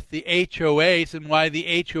issue with the HOAs and why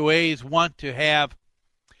the HOAs want to have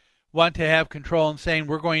control and saying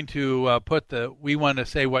we're going to we want to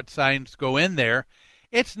say what signs go in there.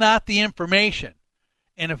 It's not the information.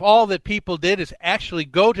 And if all that people did is actually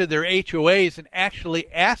go to their HOAs and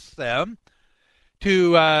actually ask them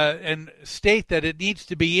to and state that it needs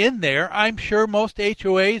to be in there, I'm sure most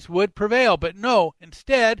HOAs would prevail. But no,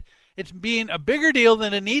 instead, It's being a bigger deal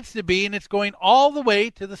than it needs to be, and it's going all the way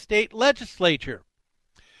to the state legislature.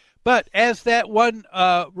 But as that one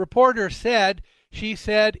reporter said, she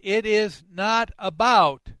said it is not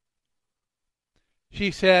about, she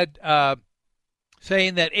said,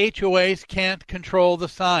 saying that HOAs can't control the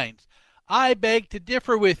signs. I beg to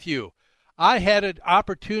differ with you. I had an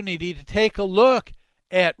opportunity to take a look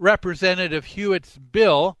at Representative Hewitt's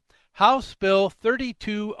bill, House Bill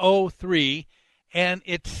 3203, and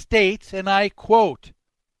it states, and I quote,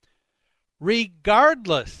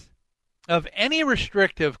 regardless of any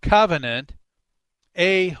restrictive covenant,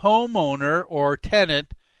 a homeowner or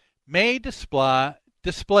tenant may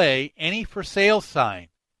display any for sale sign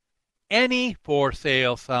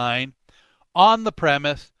on the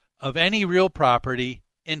premise of any real property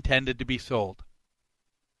intended to be sold.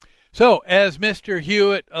 So, as Mr.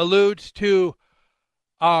 Hewitt alludes to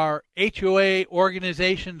our HOA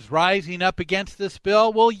organizations rising up against this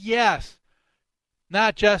bill, well, yes,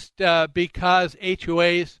 not just because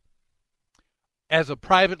HOAs, as a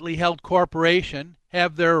privately held corporation,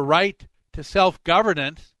 have their right to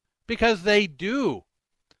self-governance, because they do,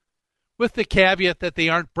 with the caveat that they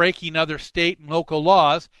aren't breaking other state and local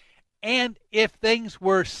laws. And if things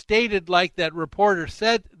were stated like that reporter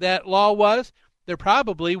said that law was, there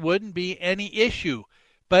probably wouldn't be any issue.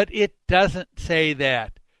 But it doesn't say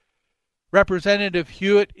that. Representative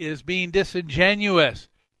Hewitt is being disingenuous.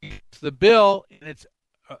 The bill, in its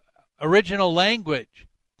original language,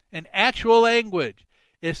 an actual language,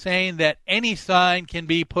 is saying that any sign can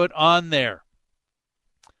be put on there.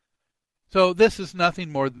 So this is nothing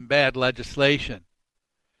more than bad legislation.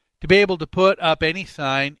 To be able to put up any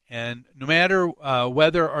sign, and no matter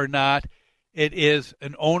whether or not it is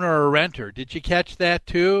an owner or renter. Did you catch that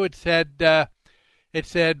too? It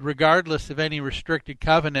said regardless of any restricted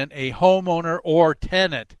covenant, a homeowner or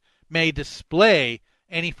tenant may display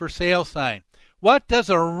any for sale sign. What does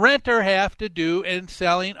a renter have to do in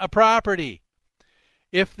selling a property?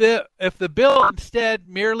 If the bill instead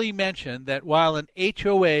merely mentioned that while an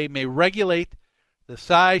HOA may regulate the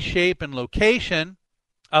size, shape, and location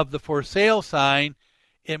of the for sale sign,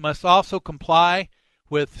 it must also comply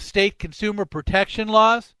with state consumer protection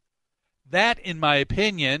laws, that, in my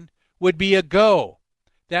opinion, would be a go.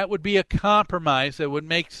 That would be a compromise that would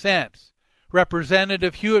make sense.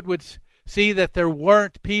 Representative Hewitt would see that there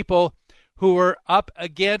weren't people who were up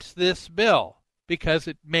against this bill because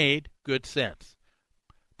it made good sense.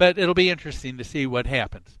 But it'll be interesting to see what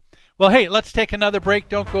happens. Well, hey, let's take another break.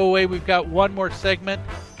 Don't go away. We've got one more segment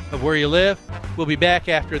of Where You Live. We'll be back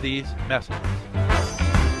after these messages.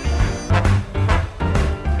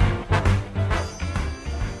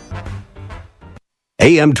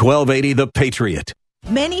 AM 1280, The Patriot.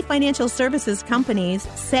 Many financial services companies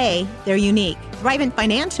say they're unique. Thrivent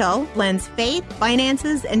Financial blends faith,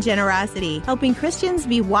 finances, and generosity, helping Christians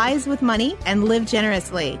be wise with money and live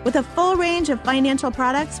generously. With a full range of financial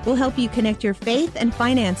products, we'll help you connect your faith and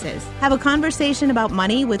finances. Have a conversation about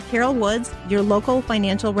money with Carol Woods, your local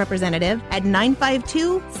financial representative, at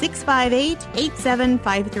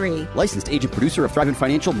 952-658-8753. Licensed agent producer of Thrivent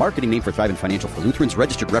Financial, marketing name for Thrivent Financial for Lutherans,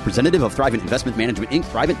 registered representative of Thrivent Investment Management, Inc.,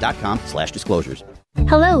 Thrivent.com/disclosures.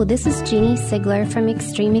 Hello, this is Jeannie Sigler from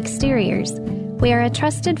Extreme Exteriors. We are a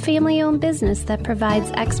trusted family-owned business that provides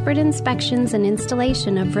expert inspections and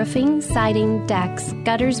installation of roofing, siding, decks,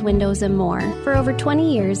 gutters, windows, and more. For over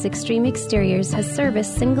 20 years, Extreme Exteriors has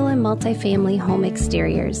serviced single and multifamily home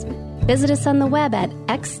exteriors. Visit us on the web at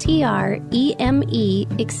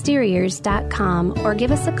xtremeexteriors.com or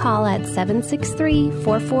give us a call at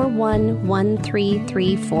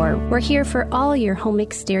 763-441-1334. We're here for all your home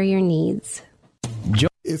exterior needs.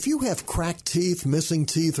 If you have cracked teeth, missing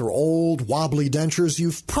teeth, or old, wobbly dentures,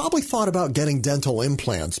 you've probably thought about getting dental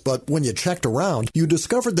implants, but when you checked around, you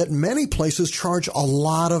discovered that many places charge a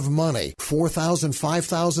lot of money. $4,000,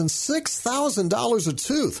 $5,000, $6,000 a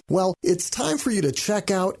tooth. Well, it's time for you to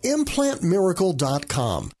check out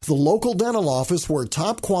ImplantMiracle.com, the local dental office where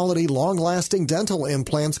top-quality, long-lasting dental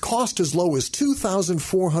implants cost as low as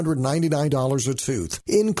 $2,499 a tooth,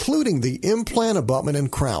 including the implant abutment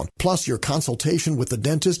and crown. Plus, your consultation with the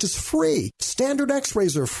dentist is free. Standard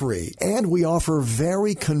x-rays are free. And we offer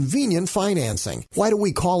very convenient financing. Why do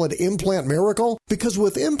we call it Implant Miracle? Because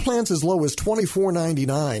with implants as low as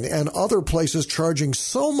 $24.99 and other places charging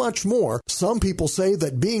so much more, some people say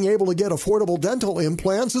that being able to get affordable dental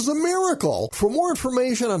implants is a miracle. For more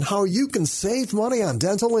information on how you can save money on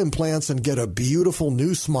dental implants and get a beautiful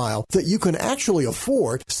new smile that you can actually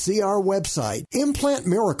afford, see our website,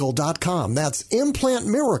 ImplantMiracle.com. That's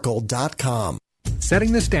ImplantMiracle.com.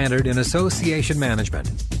 Setting the standard in association management.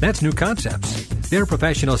 That's New Concepts. Their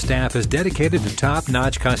professional staff is dedicated to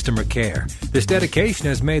top-notch customer care. This dedication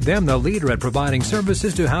has made them the leader at providing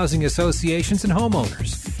services to housing associations and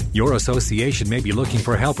homeowners. Your association may be looking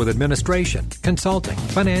for help with administration, consulting,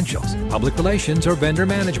 financials, public relations, or vendor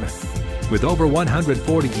management. With over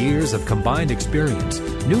 140 years of combined experience,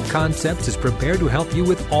 New Concepts is prepared to help you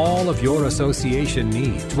with all of your association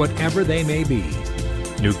needs, whatever they may be.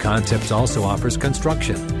 New Concepts also offers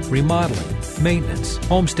construction, remodeling, maintenance,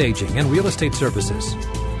 home staging, and real estate services.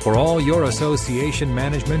 For all your association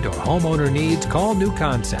management or homeowner needs, call New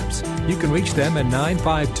Concepts. You can reach them at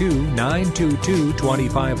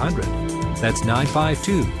 952-922-2500. That's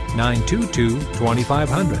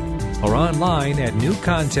 952-922-2500. Or online at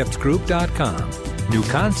newconceptsgroup.com.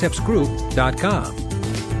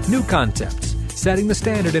 newconceptsgroup.com. New Concepts, setting the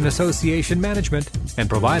standard in association management and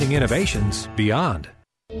providing innovations beyond.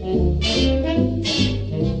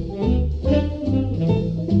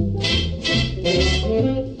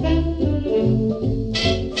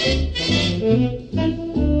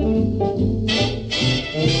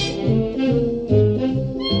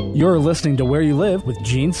 You're listening to Where You Live with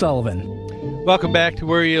Gene Sullivan. Welcome back to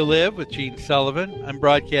Where You Live with Gene Sullivan. I'm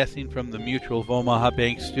broadcasting from the Mutual of Omaha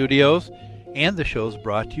Bank Studios, and the show's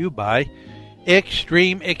brought to you by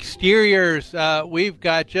Extreme Exteriors. We've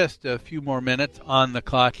got just a few more minutes on the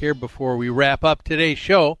clock here before we wrap up today's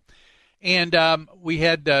show. And we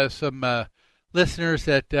had some listeners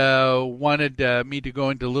that wanted me to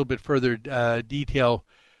go into a little bit further detail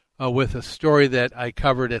with a story that I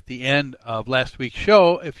covered at the end of last week's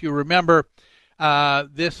show. If you remember,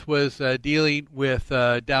 this was dealing with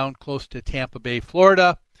down close to Tampa Bay,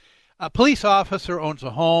 Florida. A police officer owns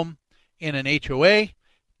a home in an HOA.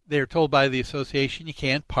 They're told by the association you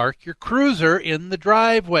can't park your cruiser in the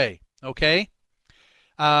driveway, okay?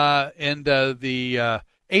 And the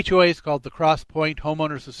HOA is called the Cross Point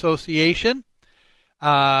Homeowners Association.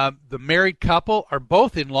 The married couple are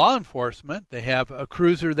both in law enforcement. They have a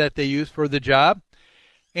cruiser that they use for the job.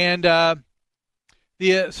 And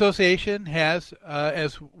the association has,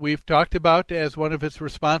 as we've talked about, as one of its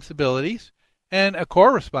responsibilities, and a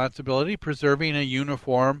core responsibility, preserving a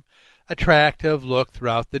uniform, attractive look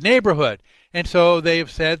throughout the neighborhood. And so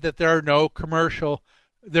they've said that there are no commercial,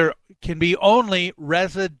 there can be only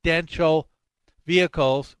residential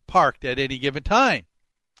vehicles parked at any given time.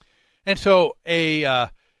 And so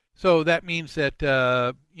so that means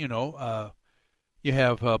that, you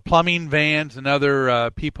have plumbing vans and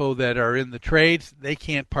other people that are in the trades. They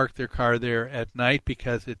can't park their car there at night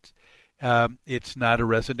because it's not a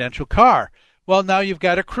residential car. Well, now you've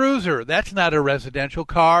got a cruiser. That's not a residential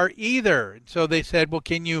car either. And so they said, well,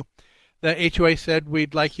 the HOA said,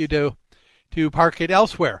 we'd like you to park it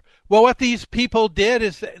elsewhere. Well, what these people did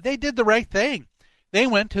is they did the right thing. They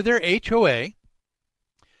went to their HOA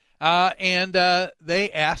and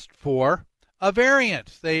they asked for a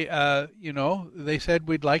variance. They said,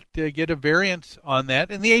 we'd like to get a variance on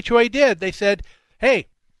that. And the HOA did. They said, hey,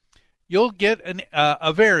 you'll get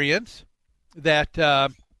a variance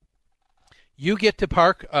that you get to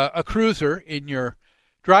park a cruiser in your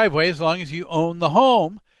driveway as long as you own the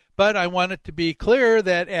home. But I want it to be clear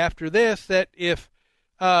that after this, that if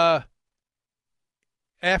after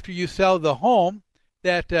you sell the home,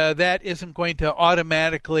 that isn't going to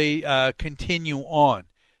automatically continue on.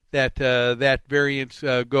 That variance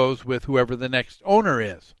goes with whoever the next owner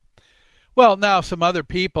is. Well, now some other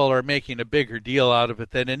people are making a bigger deal out of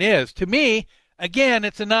it than it is. To me, again,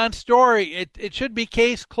 it's a non-story. It should be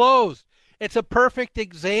case closed. It's a perfect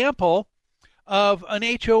example of an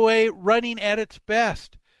HOA running at its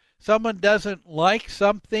best. Someone doesn't like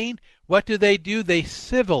something. What do? They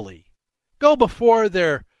civilly go before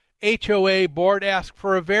their HOA board, ask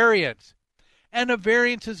for a variance. And a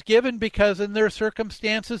variance is given because in their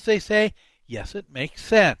circumstances they say, yes, it makes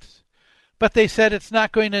sense. But they said it's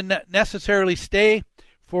not going to necessarily stay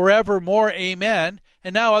forevermore, amen.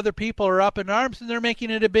 And now other people are up in arms and they're making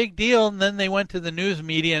it a big deal. And then they went to the news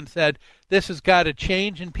media and said, this has got to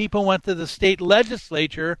change. And people went to the state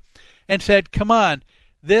legislature and said, come on,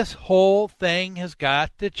 this whole thing has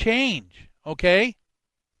got to change. Okay?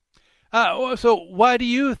 So what do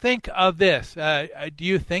you think of this? Do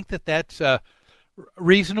you think that that's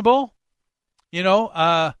reasonable?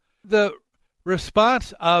 The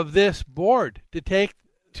response of this board to take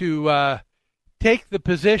the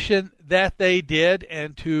position that they did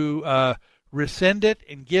and to rescind it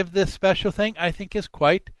and give this special thing, I think is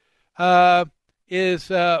quite was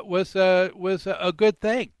a good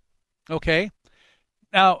thing. Okay.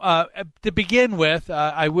 Now, to begin with,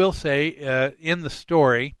 I will say in the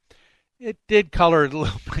story, it did color it a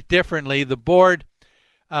little bit differently. The board,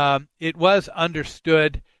 it was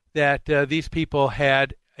understood that these people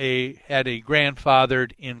had a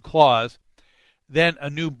grandfathered in clause. Then a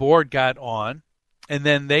new board got on, and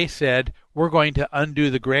then they said, we're going to undo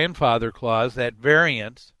the grandfather clause, that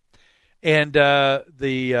variance. And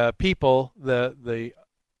the people, the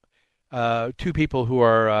two people who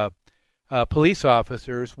are police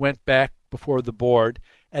officers, went back before the board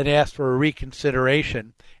and asked for a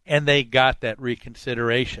reconsideration, and they got that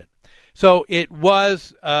reconsideration. So it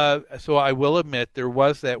was, so I will admit, there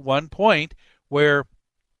was that one point where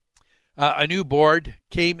a new board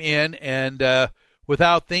came in and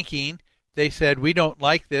without thinking, they said, we don't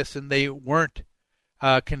like this, and they weren't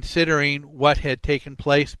considering what had taken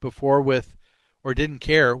place before with, or didn't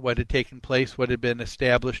care what had taken place, what had been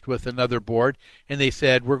established with another board, and they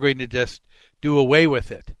said, we're going to just do away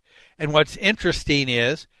with it. And what's interesting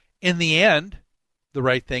is, in the end, the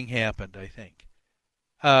right thing happened, I think.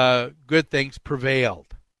 Good things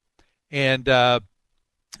prevailed. And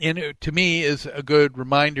it, to me, is a good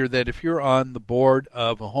reminder that if you're on the board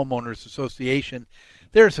of a homeowners association,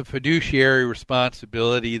 there's a fiduciary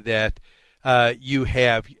responsibility that you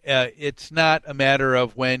have. It's not a matter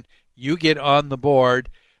of when you get on the board,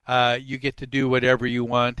 you get to do whatever you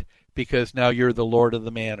want because now you're the lord of the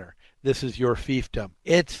manor. This is your fiefdom.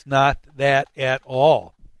 It's not that at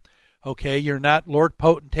all. Okay, you're not lord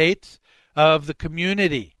potentates of the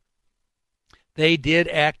community. They did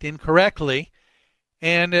act incorrectly,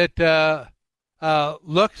 and it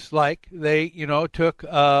looks like they, took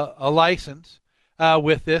a license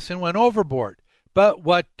with this and went overboard. But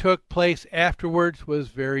what took place afterwards was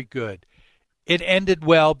very good. It ended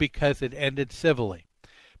well because it ended civilly.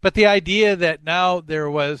 But the idea that now there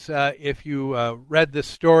was, if you read this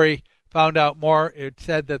story, found out more, it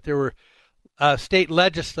said that there were state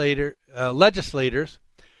legislators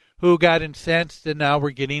who got incensed and now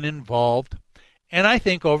were getting involved. And I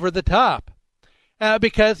think over the top.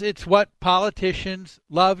 Because it's what politicians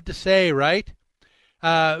love to say, right?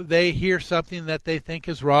 They hear something that they think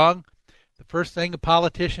is wrong. The first thing a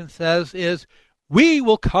politician says is, we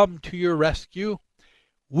will come to your rescue.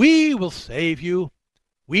 We will save you.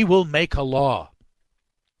 We will make a law.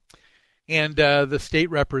 And the state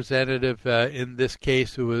representative in this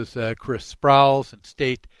case, who was Chris Sprowls, and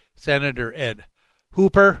State Senator Ed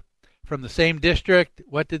Hooper from the same district,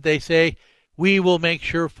 what did they say? We will make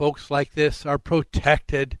sure folks like this are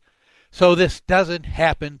protected so this doesn't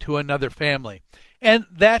happen to another family. And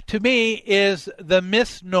that, to me, is the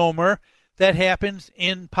misnomer that happens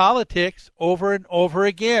in politics over and over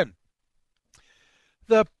again.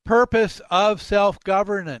 The purpose of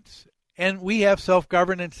self-governance, and we have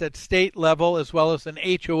self-governance at state level as well as an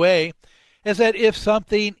HOA, is that if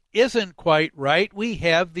something isn't quite right, we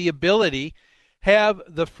have the ability, have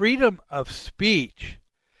the freedom of speech.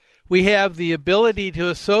 We have the ability to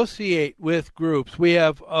associate with groups. We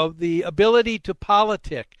have the ability to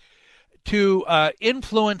politic, to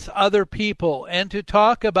influence other people, and to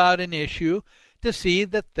talk about an issue to see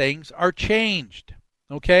that things are changed.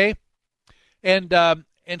 Okay? And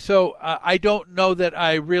so I don't know that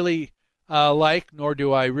I really like, nor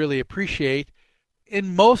do I really appreciate,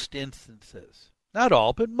 in most instances, not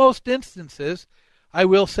all, but most instances, I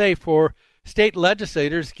will say, for state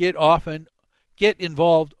legislators get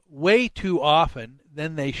involved way too often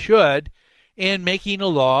than they should in making a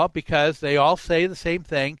law because they all say the same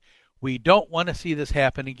thing. We don't want to see this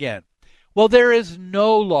happen again. Well, there is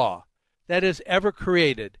no law that is ever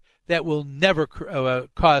created that will never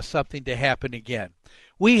cause something to happen again.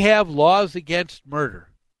 We have laws against murder,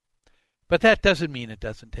 but that doesn't mean it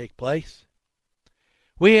doesn't take place.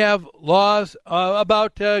 We have laws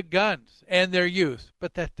about guns and their use,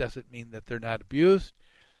 but that doesn't mean that they're not abused.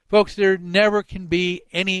 Folks, there never can be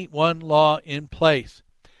any one law in place.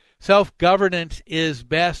 Self-governance is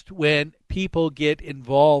best when people get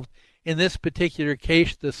involved. In this particular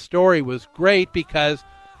case, the story was great because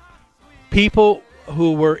people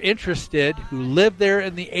who were interested, who lived there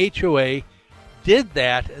in the HOA, did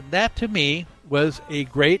that, and that to me was a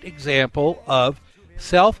great example of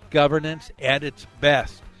self-governance at its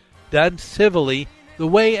best, done civilly, the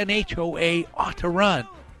way an HOA ought to run.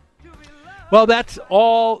 Well, that's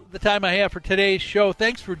all the time I have for today's show.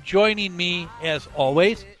 Thanks for joining me, as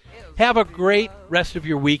always. Have a great rest of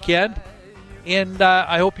your weekend, and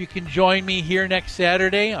I hope you can join me here next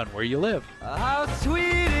Saturday on Where You Live. How sweet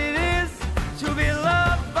it is to be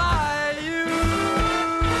loved by you.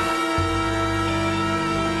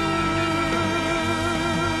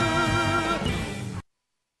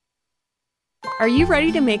 Are you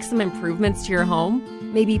ready to make some improvements to your home?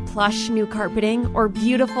 Maybe plush new carpeting or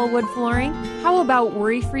beautiful wood flooring? How about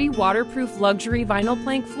worry-free waterproof luxury vinyl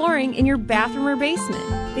plank flooring in your bathroom or basement?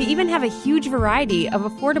 They even have a huge variety of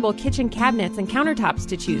affordable kitchen cabinets and countertops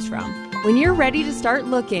to choose from. When you're ready to start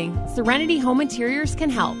looking, Serenity Home Interiors can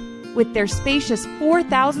help. With their spacious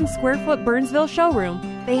 4,000 square foot Burnsville showroom,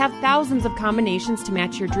 they have thousands of combinations to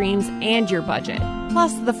match your dreams and your budget.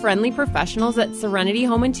 Plus, the friendly professionals at Serenity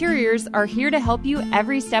Home Interiors are here to help you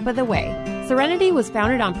every step of the way. Serenity was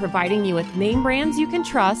founded on providing you with name brands you can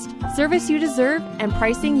trust, service you deserve, and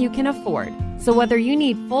pricing you can afford. So whether you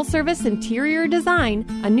need full-service interior design,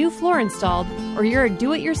 a new floor installed, or you're a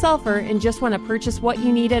do-it-yourselfer and just want to purchase what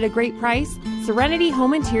you need at a great price, Serenity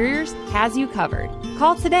Home Interiors has you covered.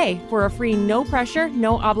 Call today for a free no-pressure,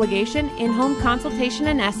 no-obligation in-home consultation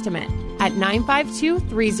and estimate at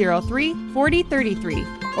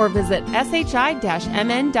 952-303-4033 or visit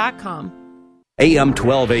shi-mn.com. AM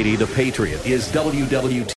 1280, The Patriot, is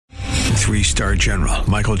WWT. Three-star General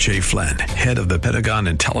Michael J. Flynn, head of the Pentagon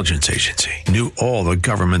Intelligence Agency, knew all the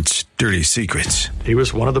government's dirty secrets. He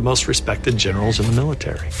was one of the most respected generals in the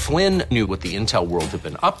military. Flynn knew what the intel world had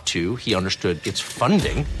been up to. He understood its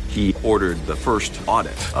funding. He ordered the first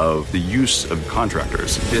audit of the use of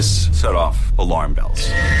contractors. This set off alarm bells.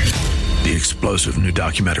 The explosive new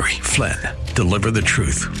documentary, Flynn, Deliver the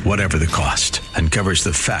Truth, Whatever the Cost, uncovers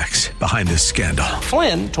the facts behind this scandal.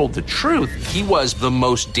 Flynn told the truth. He was the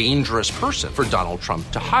most dangerous person for Donald Trump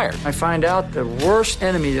to hire. I find out the worst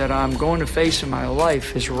enemy that I'm going to face in my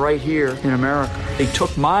life is right here in America. They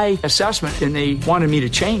took my assessment and they wanted me to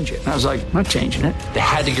change it. And I was like, I'm not changing it. They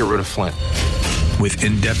had to get rid of Flynn. With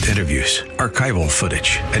in-depth interviews, archival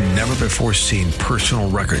footage, and never-before-seen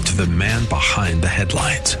personal records of the man behind the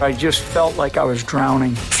headlines. I just felt like I was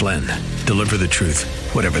drowning. Flynn, Deliver the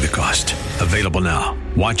Truth, Whatever the Cost. Available now.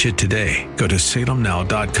 Watch it today. Go to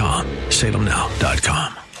salemnow.com.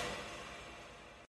 salemnow.com.